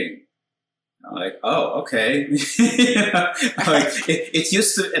restaurants and eating. I'm like, oh, okay. It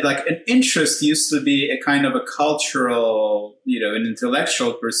used to, like, an interest used to be a kind of a cultural, an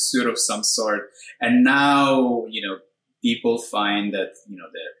intellectual pursuit of some sort. And now, people find that,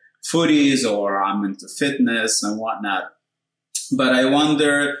 they're foodies or I'm into fitness and whatnot. But I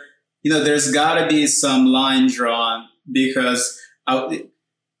wonder, there's got to be some line drawn because I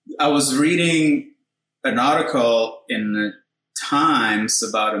was reading an article in the Times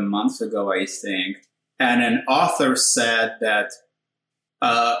about a month ago, I think, and an author said that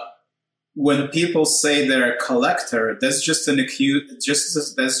when people say they're a collector, that's just an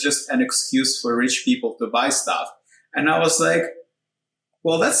excuse for rich people to buy stuff. And I was like,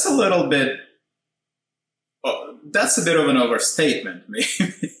 well, that's a bit of an overstatement,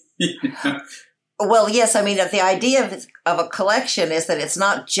 maybe. Well, yes. I mean, the idea of a collection is that it's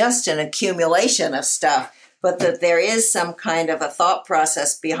not just an accumulation of stuff, but that there is some kind of a thought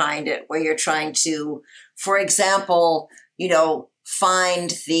process behind it where you're trying to, for example,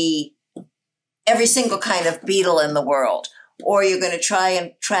 find every single kind of beetle in the world, or you're going to try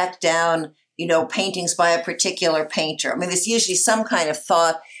and track down, paintings by a particular painter. I mean, there's usually some kind of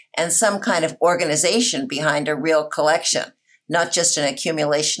thought and some kind of organization behind a real collection, not just an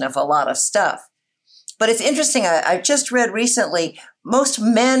accumulation of a lot of stuff. But it's interesting. I just read recently, most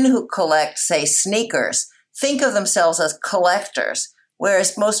men who collect, say, sneakers, think of themselves as collectors,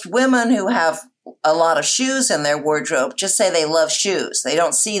 whereas most women who have a lot of shoes in their wardrobe just say they love shoes. They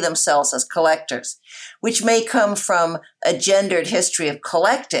don't see themselves as collectors, which may come from a gendered history of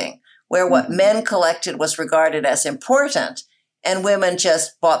collecting, where what men collected was regarded as important, and women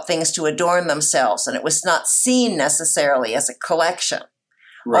just bought things to adorn themselves, and it was not seen necessarily as a collection.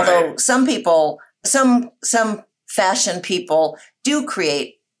 Right. Although some people, some fashion people do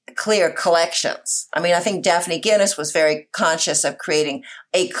create clear collections. I mean, I think Daphne Guinness was very conscious of creating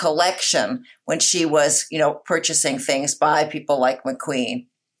a collection when she was, purchasing things by people like McQueen.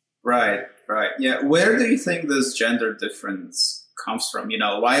 Right. Yeah. Where do you think this gender difference comes from?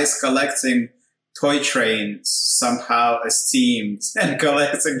 Why is collecting toy trains somehow esteemed and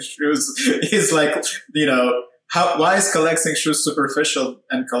collecting shoes is like, Why is collecting shoes superficial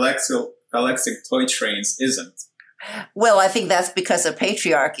and collecting toy trains isn't? Well, I think that's because of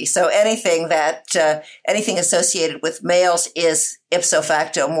patriarchy. So anything anything associated with males is ipso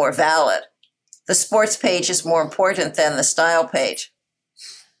facto more valid. The sports page is more important than the style page.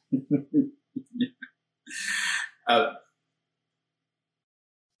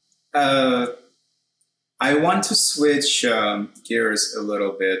 I want to switch gears a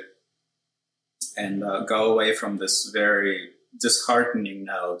little bit and go away from this very disheartening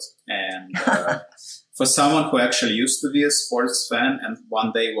note. And for someone who actually used to be a sports fan and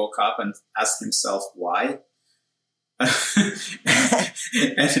one day woke up and asked himself why. And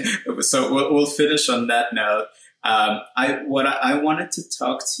so we'll finish on that note. I wanted to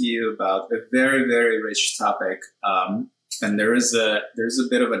talk to you about a very, very rich topic. And there's a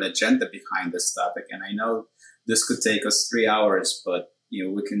bit of an agenda behind this topic. And I know this could take us 3 hours, but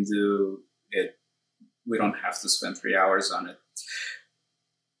we can do it. We don't have to spend 3 hours on it.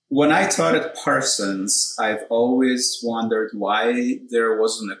 When I taught at Parsons, I've always wondered why there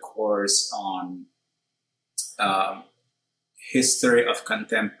wasn't a course on history of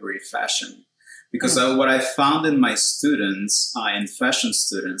contemporary fashion. Because what I found in my students, in fashion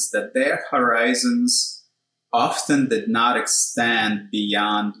students, that their horizons often did not extend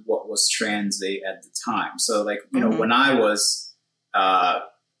beyond what was trendy at the time. So when I was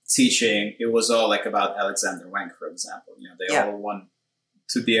teaching, it was all about Alexander Wang, for example. They all want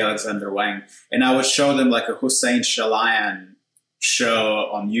to be Alexander Wang. And I would show them a Hussein Chalayan show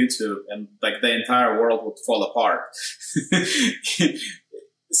on YouTube, and the entire world would fall apart.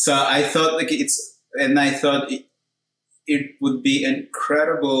 So I thought it would be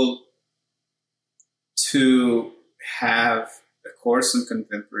incredible to have a course in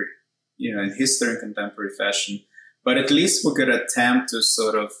contemporary, in history and contemporary fashion, but at least we could attempt to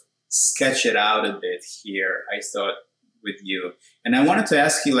sort of sketch it out a bit here, I thought, with you. And I wanted to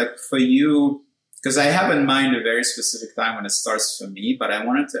ask you, for you, because I have in mind a very specific time when it starts for me, but I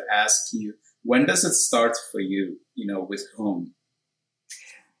wanted to ask you, when does it start for you, with whom?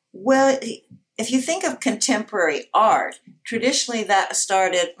 Well, if you think of contemporary art, traditionally that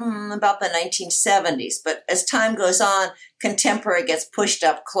started about the 1970s. But as time goes on, contemporary gets pushed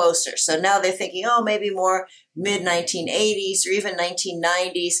up closer. So now they're thinking, maybe more mid-1980s or even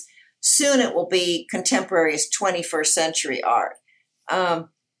 1990s. Soon it will be contemporary as 21st century art.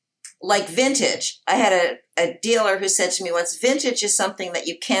 Like vintage, I had a dealer who said to me once, vintage is something that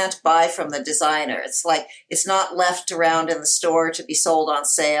you can't buy from the designer. It's not left around in the store to be sold on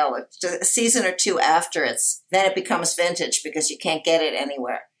sale. A season or two after then it becomes vintage because you can't get it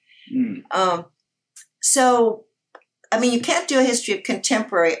anywhere. So, you can't do a history of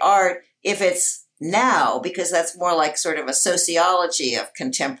contemporary art if it's now, because that's more like sort of a sociology of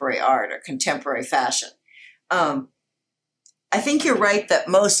contemporary art or contemporary fashion. I think you're right that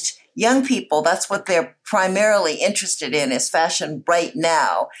most young people, that's what they're primarily interested in, is fashion right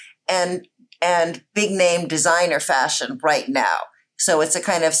now and big name designer fashion right now. So it's a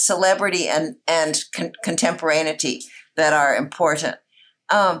kind of celebrity and contemporaneity that are important.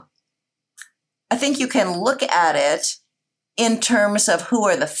 I think you can look at it in terms of who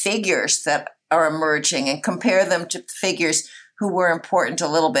are the figures that are emerging and compare them to figures who were important a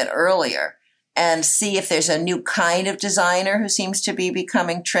little bit earlier, and see if there's a new kind of designer who seems to be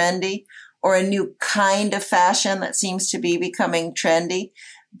becoming trendy, or a new kind of fashion that seems to be becoming trendy.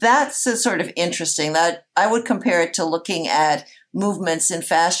 That's sort of interesting. That I would compare it to looking at movements in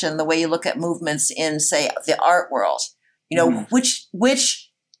fashion the way you look at movements in, say, the art world. Which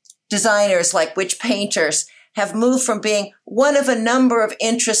designers, which painters, have moved from being one of a number of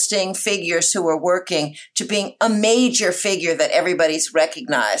interesting figures who are working to being a major figure that everybody's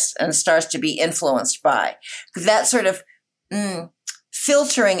recognized and starts to be influenced by. That sort of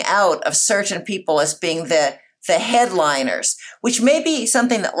filtering out of certain people as being the headliners, which may be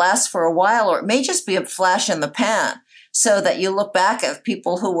something that lasts for a while, or it may just be a flash in the pan, so that you look back at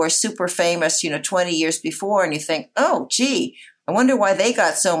people who were super famous, 20 years before, and you think, oh, gee, I wonder why they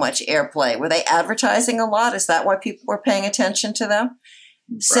got so much airplay. Were they advertising a lot? Is that why people were paying attention to them?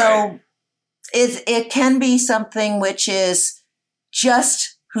 Right. So it can be something which is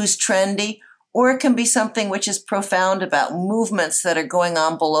just who's trendy, or it can be something which is profound about movements that are going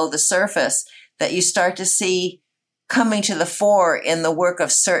on below the surface that you start to see coming to the fore in the work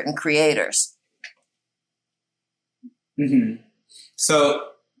of certain creators. Mm-hmm.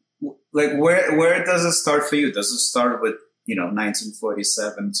 So, where does it start for you? Does it start with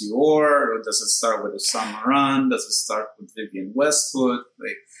 1947 Dior, or does it start with Saint Laurent? Does it start with Vivienne Westwood?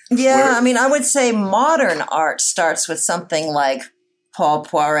 I would say modern art starts with something like Paul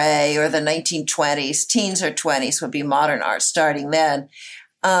Poiret, or the 1920s. Teens or 20s would be modern art starting then.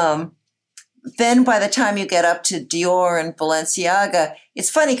 Then by the time you get up to Dior and Balenciaga, it's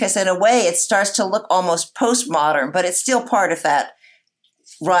funny because in a way it starts to look almost postmodern, but it's still part of that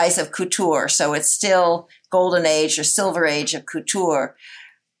rise of couture. So it's still golden age or silver age of couture.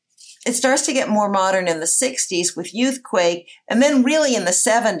 It starts to get more modern in the 60s with Youthquake, and then really in the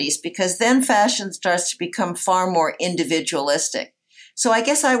 70s, because then fashion starts to become far more individualistic. So I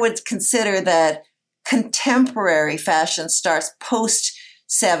guess I would consider that contemporary fashion starts post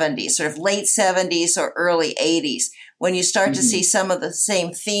 70s, sort of late 70s or early 80s, when you start to see some of the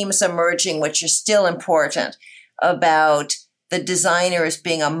same themes emerging, which are still important, about the designer as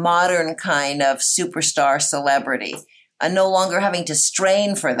being a modern kind of superstar celebrity and no longer having to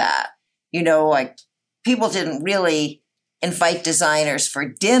strain for that. You know, like people didn't really invite designers for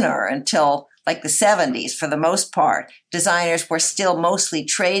dinner until like the 70s for the most part. Designers were still mostly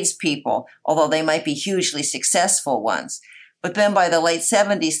tradespeople, although they might be hugely successful ones. But then by the late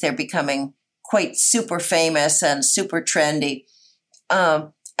 70s, they're becoming quite super famous and super trendy.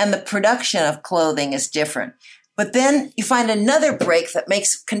 And the production of clothing is different. But then you find another break that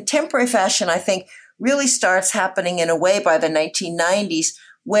makes contemporary fashion, I think, really starts happening in a way by the 1990s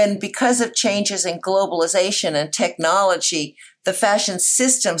when, because of changes in globalization and technology, the fashion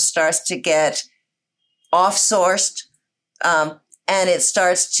system starts to get off-sourced and it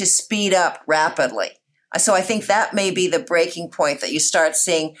starts to speed up rapidly. So I think that may be the breaking point that you start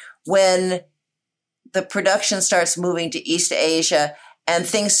seeing when the production starts moving to East Asia and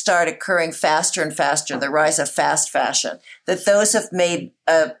things start occurring faster and faster, the rise of fast fashion, that those have made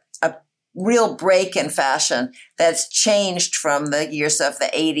a real break in fashion that's changed from the years of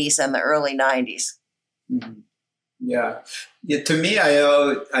the 80s and the early 90s. Mm-hmm. Yeah. To me,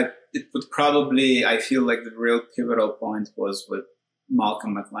 it would probably, I feel like the real pivotal point was with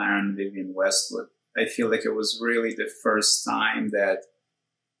Malcolm McLaren, Vivienne Westwood. I feel like it was really the first time that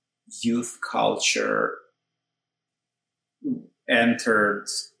youth culture entered,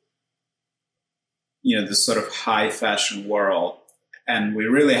 the sort of high fashion world. And we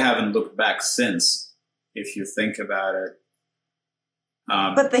really haven't looked back since, if you think about it.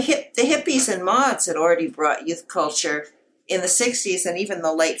 But the hippies and mods had already brought youth culture in the 60s and even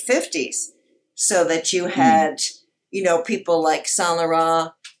the late 50s. So that you had, people like Saint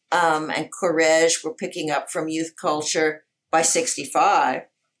Laurent, and Courrèges were picking up from youth culture by 65.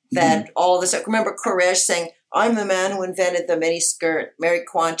 That all of this, I remember Courrèges saying, "I'm the man who invented the miniskirt. Mary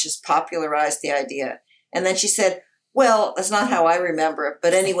Quant just popularized the idea." And then she said, "Well, that's not how I remember it.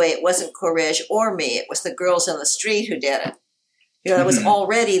 But anyway, it wasn't Courrèges or me. It was the girls in the street who did it." It was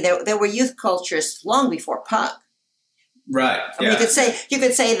already, there were youth cultures long before punk. Right. I mean, you could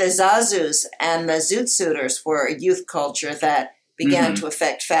say the Zazus and the Zoot Suiters were a youth culture that began to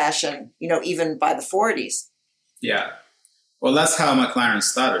affect fashion, even by the 40s. Yeah. Well, that's how McLaren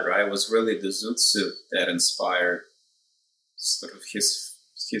started, right? It was really the Zoot suit that inspired sort of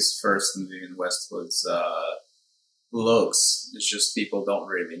his first and Vivienne Westwood's looks. It's just people don't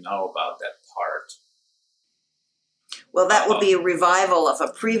really know about that part. Well, that would be a revival of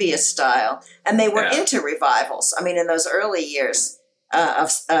a previous style. And they were into revivals. I mean, in those early years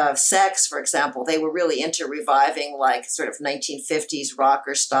of sex, for example, they were really into reviving like sort of 1950s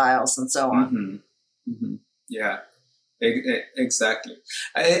rocker styles and so on. Yeah, exactly.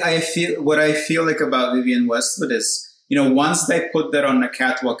 I feel like about Vivienne Westwood is, once they put that on the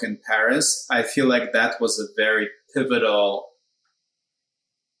catwalk in Paris, I feel like that was a very pivotal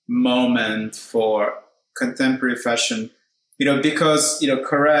moment for contemporary fashion, because,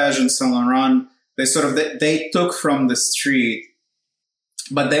 Courrèges and Saint Laurent, they took from the street,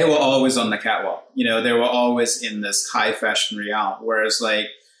 but they were always on the catwalk. They were always in this high fashion realm. Whereas like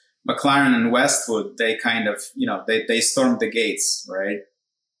McLaren and Westwood, they kind of, they stormed the gates, right?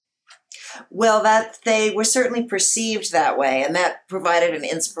 Well, that they were certainly perceived that way. And that provided an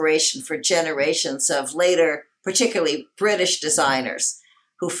inspiration for generations of later, particularly British designers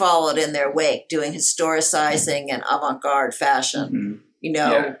who followed in their wake, doing historicizing and avant-garde fashion.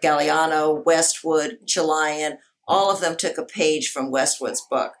 Galliano, Westwood, Chalayan, all of them took a page from Westwood's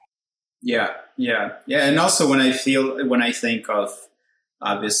book. Yeah. And also when I think of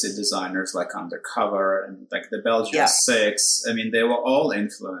obviously designers like Undercover and like the Belgian Six, I mean, they were all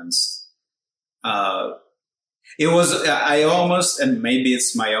influenced. It was, I almost, and maybe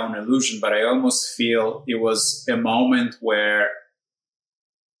it's my own illusion, but I almost feel it was a moment where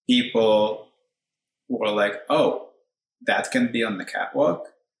people were like, "Oh, that can be on the catwalk."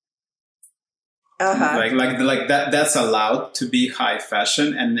 Like that's allowed to be high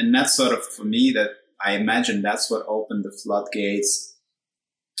fashion. And then that's sort of, for me, that I imagine that's what opened the floodgates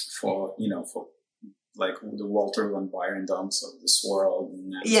for like the Walter von Byrondoms of this world,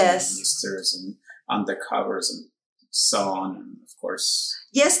 and Yes. Meisters and Undercovers and so on, and of course.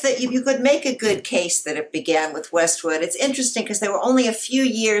 Yes, that you could make a good case that it began with Westwood. It's interesting because there were only a few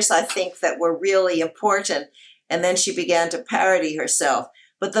years, I think, that were really important, and then she began to parody herself.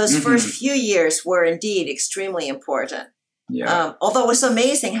 But those first few years were indeed extremely important. Yeah. Although it was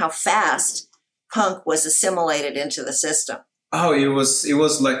amazing how fast punk was assimilated into the system. Oh, it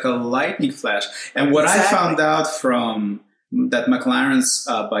was like a lightning flash. And what I found out from that McLaren's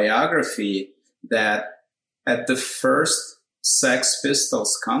biography, that at the first Sex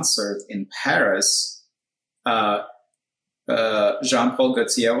Pistols concert in Paris, Jean-Paul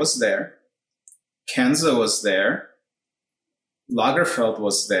Gaultier was there, Kenzo was there, Lagerfeld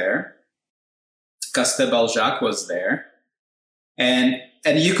was there, Castelbal-Jacques was there, and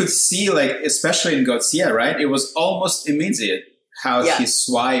you could see, like, especially in Gaultier, right? It was almost immediate how he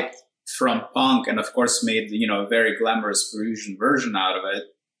swiped from punk, and of course made a very glamorous Parisian version out of it.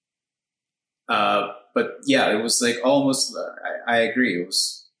 But yeah, it was like almost. I agree. It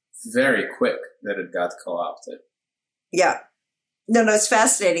was very quick that it got co-opted. Yeah, no, it's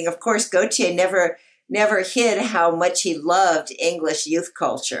fascinating. Of course, Gaultier never hid how much he loved English youth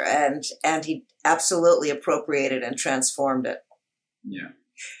culture, and he absolutely appropriated and transformed it. Yeah.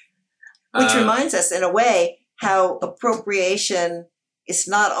 Which reminds us, in a way, how appropriation is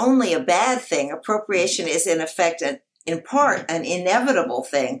not only a bad thing. Appropriation is, in effect, in part, an inevitable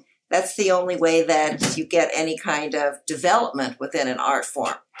thing. That's the only way that you get any kind of development within an art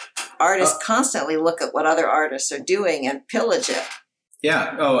form. Artists constantly look at what other artists are doing and pillage it.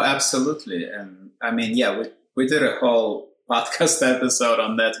 Yeah. Oh, absolutely. And I mean, yeah, we did a whole podcast episode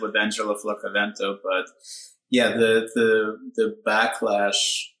on that with Angelo Flocavento, but yeah, the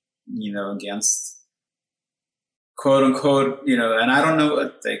backlash, against quote unquote, and I don't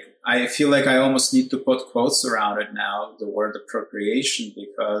know, I feel like I almost need to put quotes around it now, the word appropriation,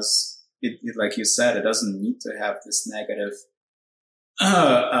 because it like you said, it doesn't need to have this negative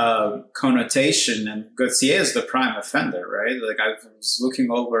connotation. And Gaultier is the prime offender, right? Like, I was looking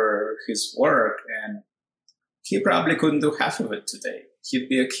over his work, and he probably couldn't do half of it today. He'd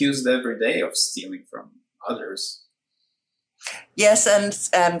be accused every day of stealing from others. Yes,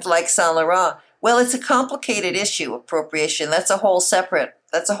 and like Saint Laurent. Well, it's a complicated issue, appropriation. That's a whole separate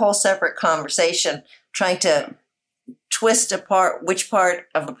conversation, trying to twist apart which part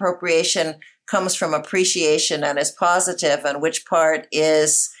of appropriation comes from appreciation and is positive, and which part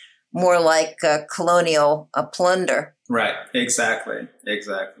is more like colonial plunder. Right, exactly.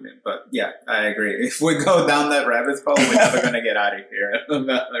 But yeah, I agree. If we go down that rabbit hole, we're never going to get out of here,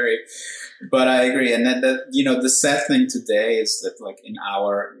 Valerie. But I agree. And that the sad thing today is that, like, in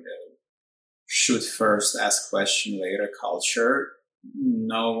our shoot first, ask question later culture,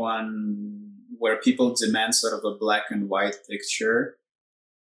 no one, where people demand sort of a black and white picture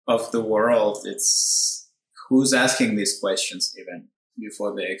of the world, it's who's asking these questions even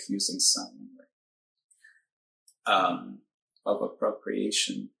before they're accusing someone of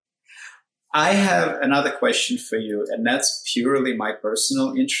appropriation. I have another question for you, and that's purely my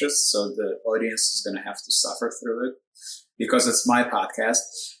personal interest, so the audience is going to have to suffer through it because it's my podcast.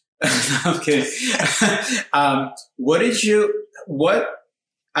 Okay.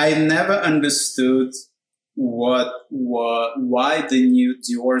 I never understood why the new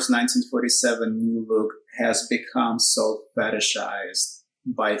Dior's 1947 new look has become so fetishized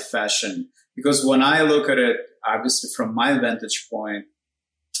by fashion. Because when I look at it, obviously from my vantage point,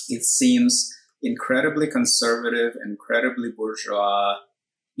 it seems incredibly conservative, incredibly bourgeois.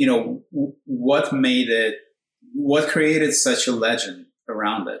 What created such a legend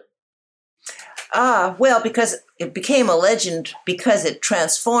around it? Well, because it became a legend because it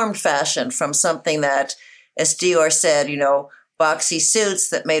transformed fashion from something that, as Dior said, boxy suits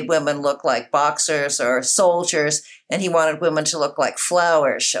that made women look like boxers or soldiers, and he wanted women to look like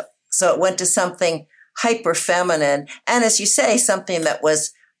flowers. So it went to something hyper feminine, and as you say, something that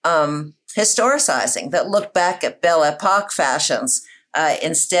was historicizing, that looked back at Belle Epoque fashions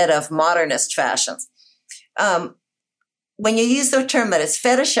instead of modernist fashions. When you use the term that it's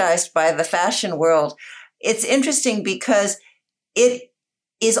fetishized by the fashion world, it's interesting because it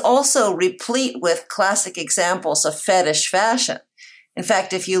is also replete with classic examples of fetish fashion. In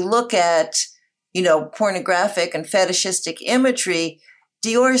fact, if you look at, pornographic and fetishistic imagery,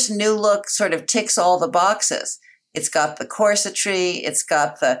 Dior's new look sort of ticks all the boxes. It's got the corsetry, it's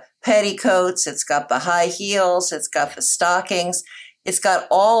got the petticoats, it's got the high heels, it's got the stockings, it's got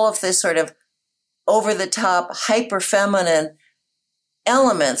all of this sort of over-the-top, hyper-feminine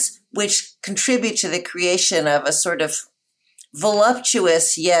elements which contribute to the creation of a sort of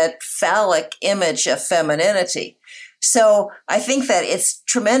voluptuous yet phallic image of femininity. So I think that its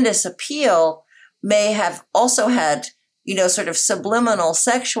tremendous appeal may have also had, sort of subliminal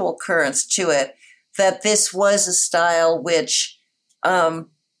sexual currents to it, that this was a style which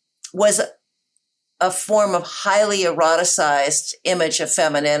was a form of highly eroticized image of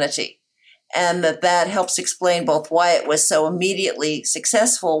femininity. And that helps explain both why it was so immediately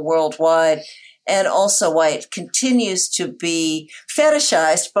successful worldwide and also why it continues to be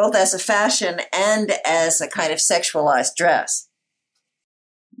fetishized both as a fashion and as a kind of sexualized dress.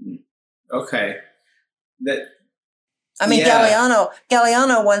 Okay.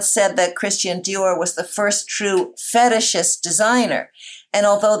 Galliano once said that Christian Dior was the first true fetishist designer. And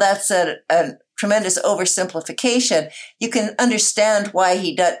although that's a tremendous oversimplification, you can understand why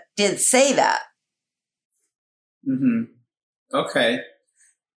he did say that. Mm-hmm. Okay.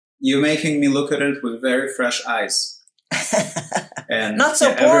 You're making me look at it with very fresh eyes. And not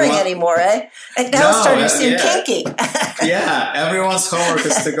so boring anymore, eh? And now it's starting to seem kinky. Yeah, everyone's homework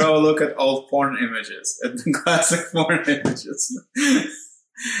is to go look at old porn images, at the classic porn images.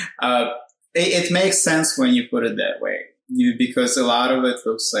 It makes sense when you put it that way. Because a lot of it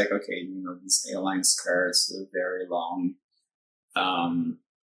looks like, okay, these A-line skirts, very long,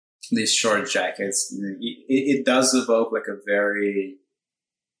 these short jackets. It does evoke like a very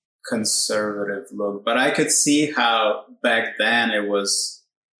conservative look, but I could see how back then it was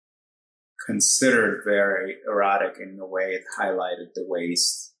considered very erotic in the way it highlighted the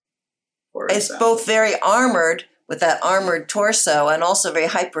waist. It's both very armored with that armored torso and also very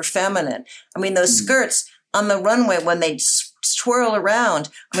hyper feminine. I mean, those skirts on the runway, when they swirl around,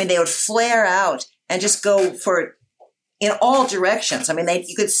 they would flare out and just go in all directions.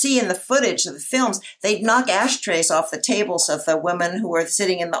 You could see in the footage of the films, they'd knock ashtrays off the tables of the women who were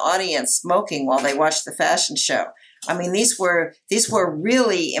sitting in the audience smoking while they watched the fashion show. These were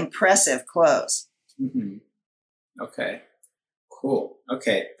really impressive clothes. Mm-hmm. Okay, cool.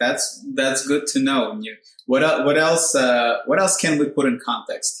 Okay, that's good to know. What else? What else can we put in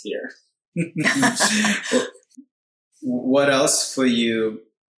context here? What else for you?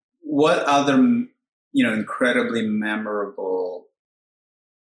 What other, incredibly memorable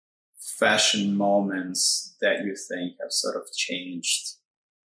fashion moments that you think have sort of changed?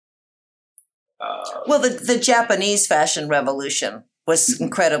 Well, the Japanese fashion revolution was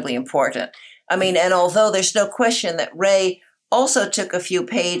incredibly important. And although there's no question that Ray also took a few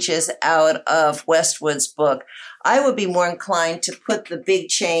pages out of Westwood's book, I would be more inclined to put the big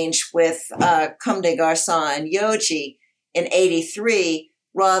change with Comme des Garçons and Yohji in 1983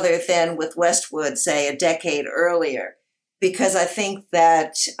 rather than with Westwood, say, a decade earlier, because I think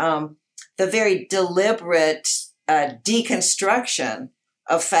that the very deliberate deconstruction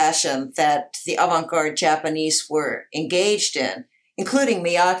of fashion that the avant-garde Japanese were engaged in, including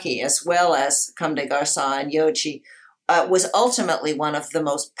Miyake as well as Comme des Garçons and Yohji, was ultimately one of the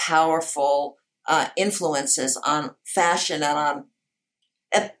most powerful influences on fashion and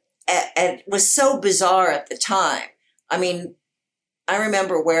it was so bizarre at the time. I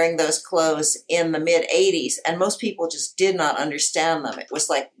remember wearing those clothes in the mid-'80s, and most people just did not understand them. It was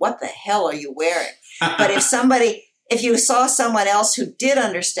like, what the hell are you wearing? But if you saw someone else who did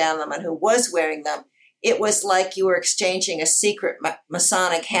understand them and who was wearing them, it was like you were exchanging a secret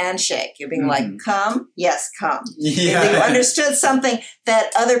Masonic handshake. You're being like, come? Yes, come. Yeah. You understood something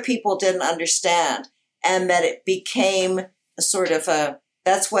that other people didn't understand, and that it became a sort of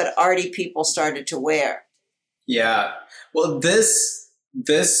that's what arty people started to wear. Yeah. Well, this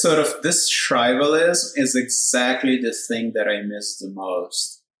tribalism is exactly the thing that I miss the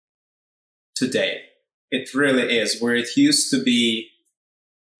most today. It really is, where it used to be,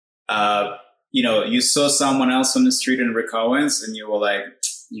 you saw someone else on the street in Rick Owens and you were like,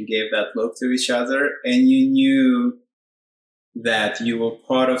 you gave that look to each other and you knew that you were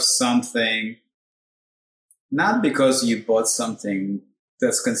part of something, not because you bought something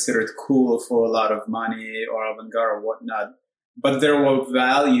that's considered cool for a lot of money or avant-garde or whatnot, but there were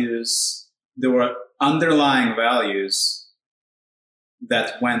underlying values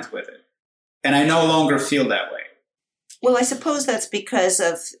that went with it. And I no longer feel that way. Well, I suppose that's because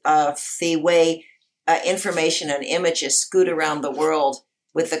of the way information and images scoot around the world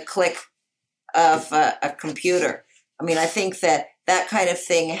with the click of a computer. I think that kind of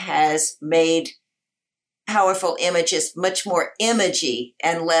thing has made powerful images much more imagey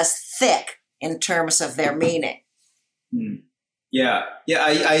and less thick in terms of their meaning. Yeah.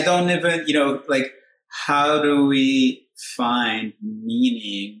 I don't even, how do we find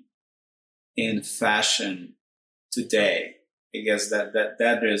meaning in fashion today? I guess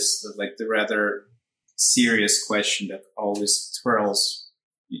that is like the rather serious question that always twirls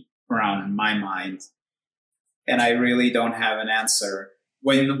around in my mind. And I really don't have an answer.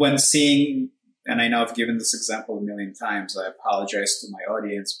 When seeing, and I know I've given this example a million times, I apologize to my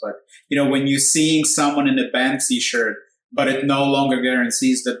audience, but when you're seeing someone in a band t-shirt, but it no longer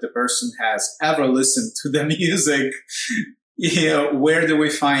guarantees that the person has ever listened to the music, where do we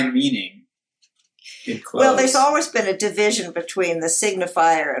find meaning in clothes? Well, there's always been a division between the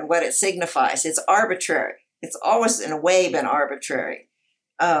signifier and what it signifies. It's arbitrary. It's always, in a way, been arbitrary.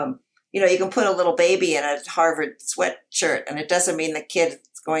 You can put a little baby in a Harvard sweatshirt, and it doesn't mean the kid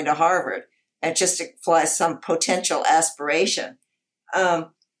is going to Harvard. It just implies some potential aspiration.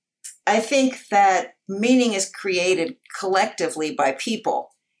 I think that meaning is created collectively by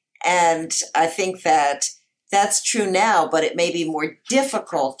people. And I think that that's true now, but it may be more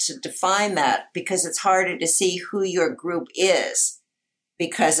difficult to define that because it's harder to see who your group is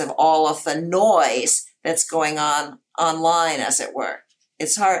because of all of the noise that's going on online, as it were.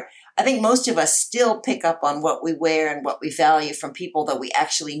 It's hard. I think most of us still pick up on what we wear and what we value from people that we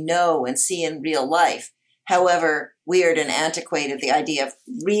actually know and see in real life. However weird and antiquated the idea of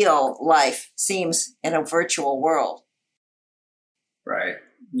real life seems in a virtual world. Right.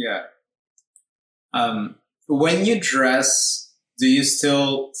 Yeah. When you dress, do you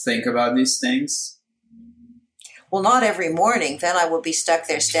still think about these things? Well, not every morning. Then I would be stuck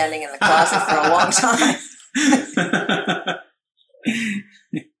there standing in the closet for a long time.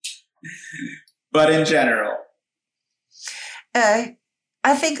 But in general? I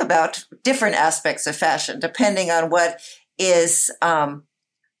think about different aspects of fashion, depending on what is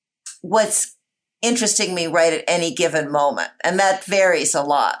what's interesting me right at any given moment. And that varies a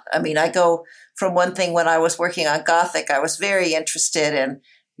lot. I mean, I go from one thing when I was working on Gothic, I was very interested in,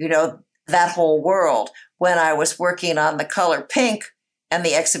 that whole world. When I was working on The Color Pink and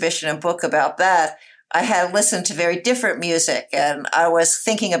the exhibition and book about that, I had listened to very different music and I was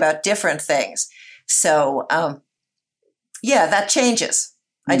thinking about different things. So, that changes.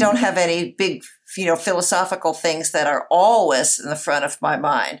 I don't have any big, philosophical things that are always in the front of my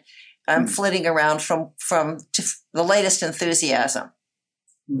mind. I'm flitting around from to the latest enthusiasm.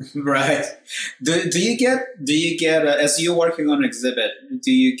 Right. Do you get as you're working on an exhibit,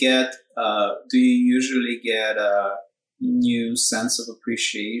 do you usually get a new sense of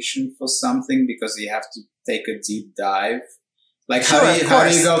appreciation for something because you have to take a deep dive? Like how do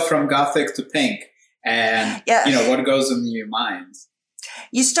you go from Gothic to Pink? And, what goes in your mind?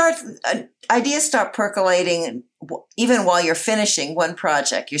 You ideas start percolating even while you're finishing one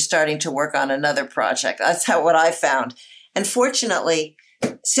project. You're starting to work on another project. That's what I found. And fortunately,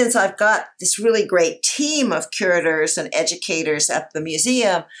 since I've got this really great team of curators and educators at the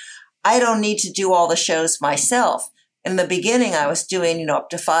museum, I don't need to do all the shows myself. In the beginning, I was doing, up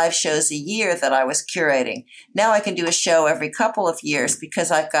to 5 shows a year that I was curating. Now I can do a show every couple of years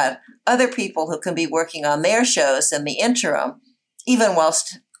because I've got other people who can be working on their shows in the interim, even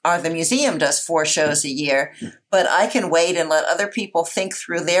whilst the museum does 4 shows a year. But I can wait and let other people think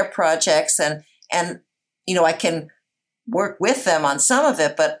through their projects and I can work with them on some of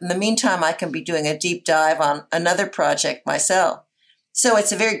it. But in the meantime, I can be doing a deep dive on another project myself. So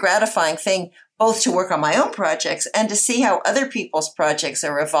it's a very gratifying thing both to work on my own projects and to see how other people's projects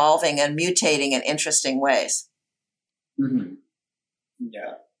are evolving and mutating in interesting ways. Mm-hmm.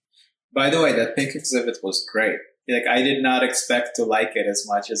 Yeah. By the way, that Pink exhibit was great. I did not expect to like it as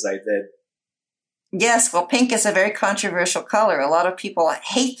much as I did. Yes, well, pink is a very controversial color. A lot of people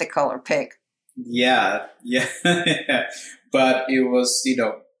hate the color pink. Yeah. But it was,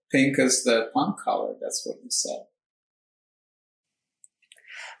 pink is the punk color. That's what you said.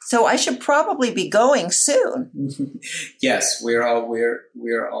 So I should probably be going soon. Yes, we're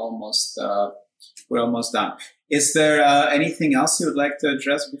almost done. Is there anything else you would like to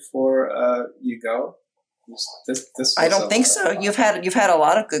address before you go? This I don't think so. You've had a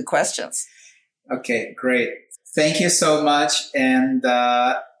lot of good questions. Okay, great. Thank you so much, and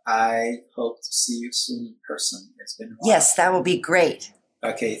I hope to see you soon in person. It's been a while. Yes, that will be great.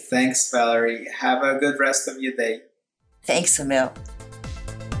 Okay, thanks, Valerie. Have a good rest of your day. Thanks, Emil.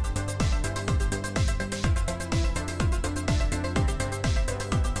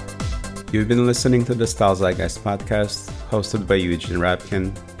 You've been listening to the Style Zeitgeist podcast, hosted by Eugene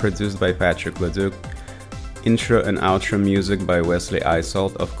Rapkin, produced by Patrick Leduc, intro and outro music by Wesley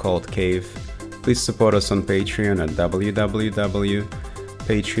Isolt of Cold Cave. Please support us on Patreon at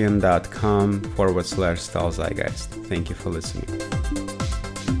www.patreon.com/StyleZeitgeist. Thank you for listening.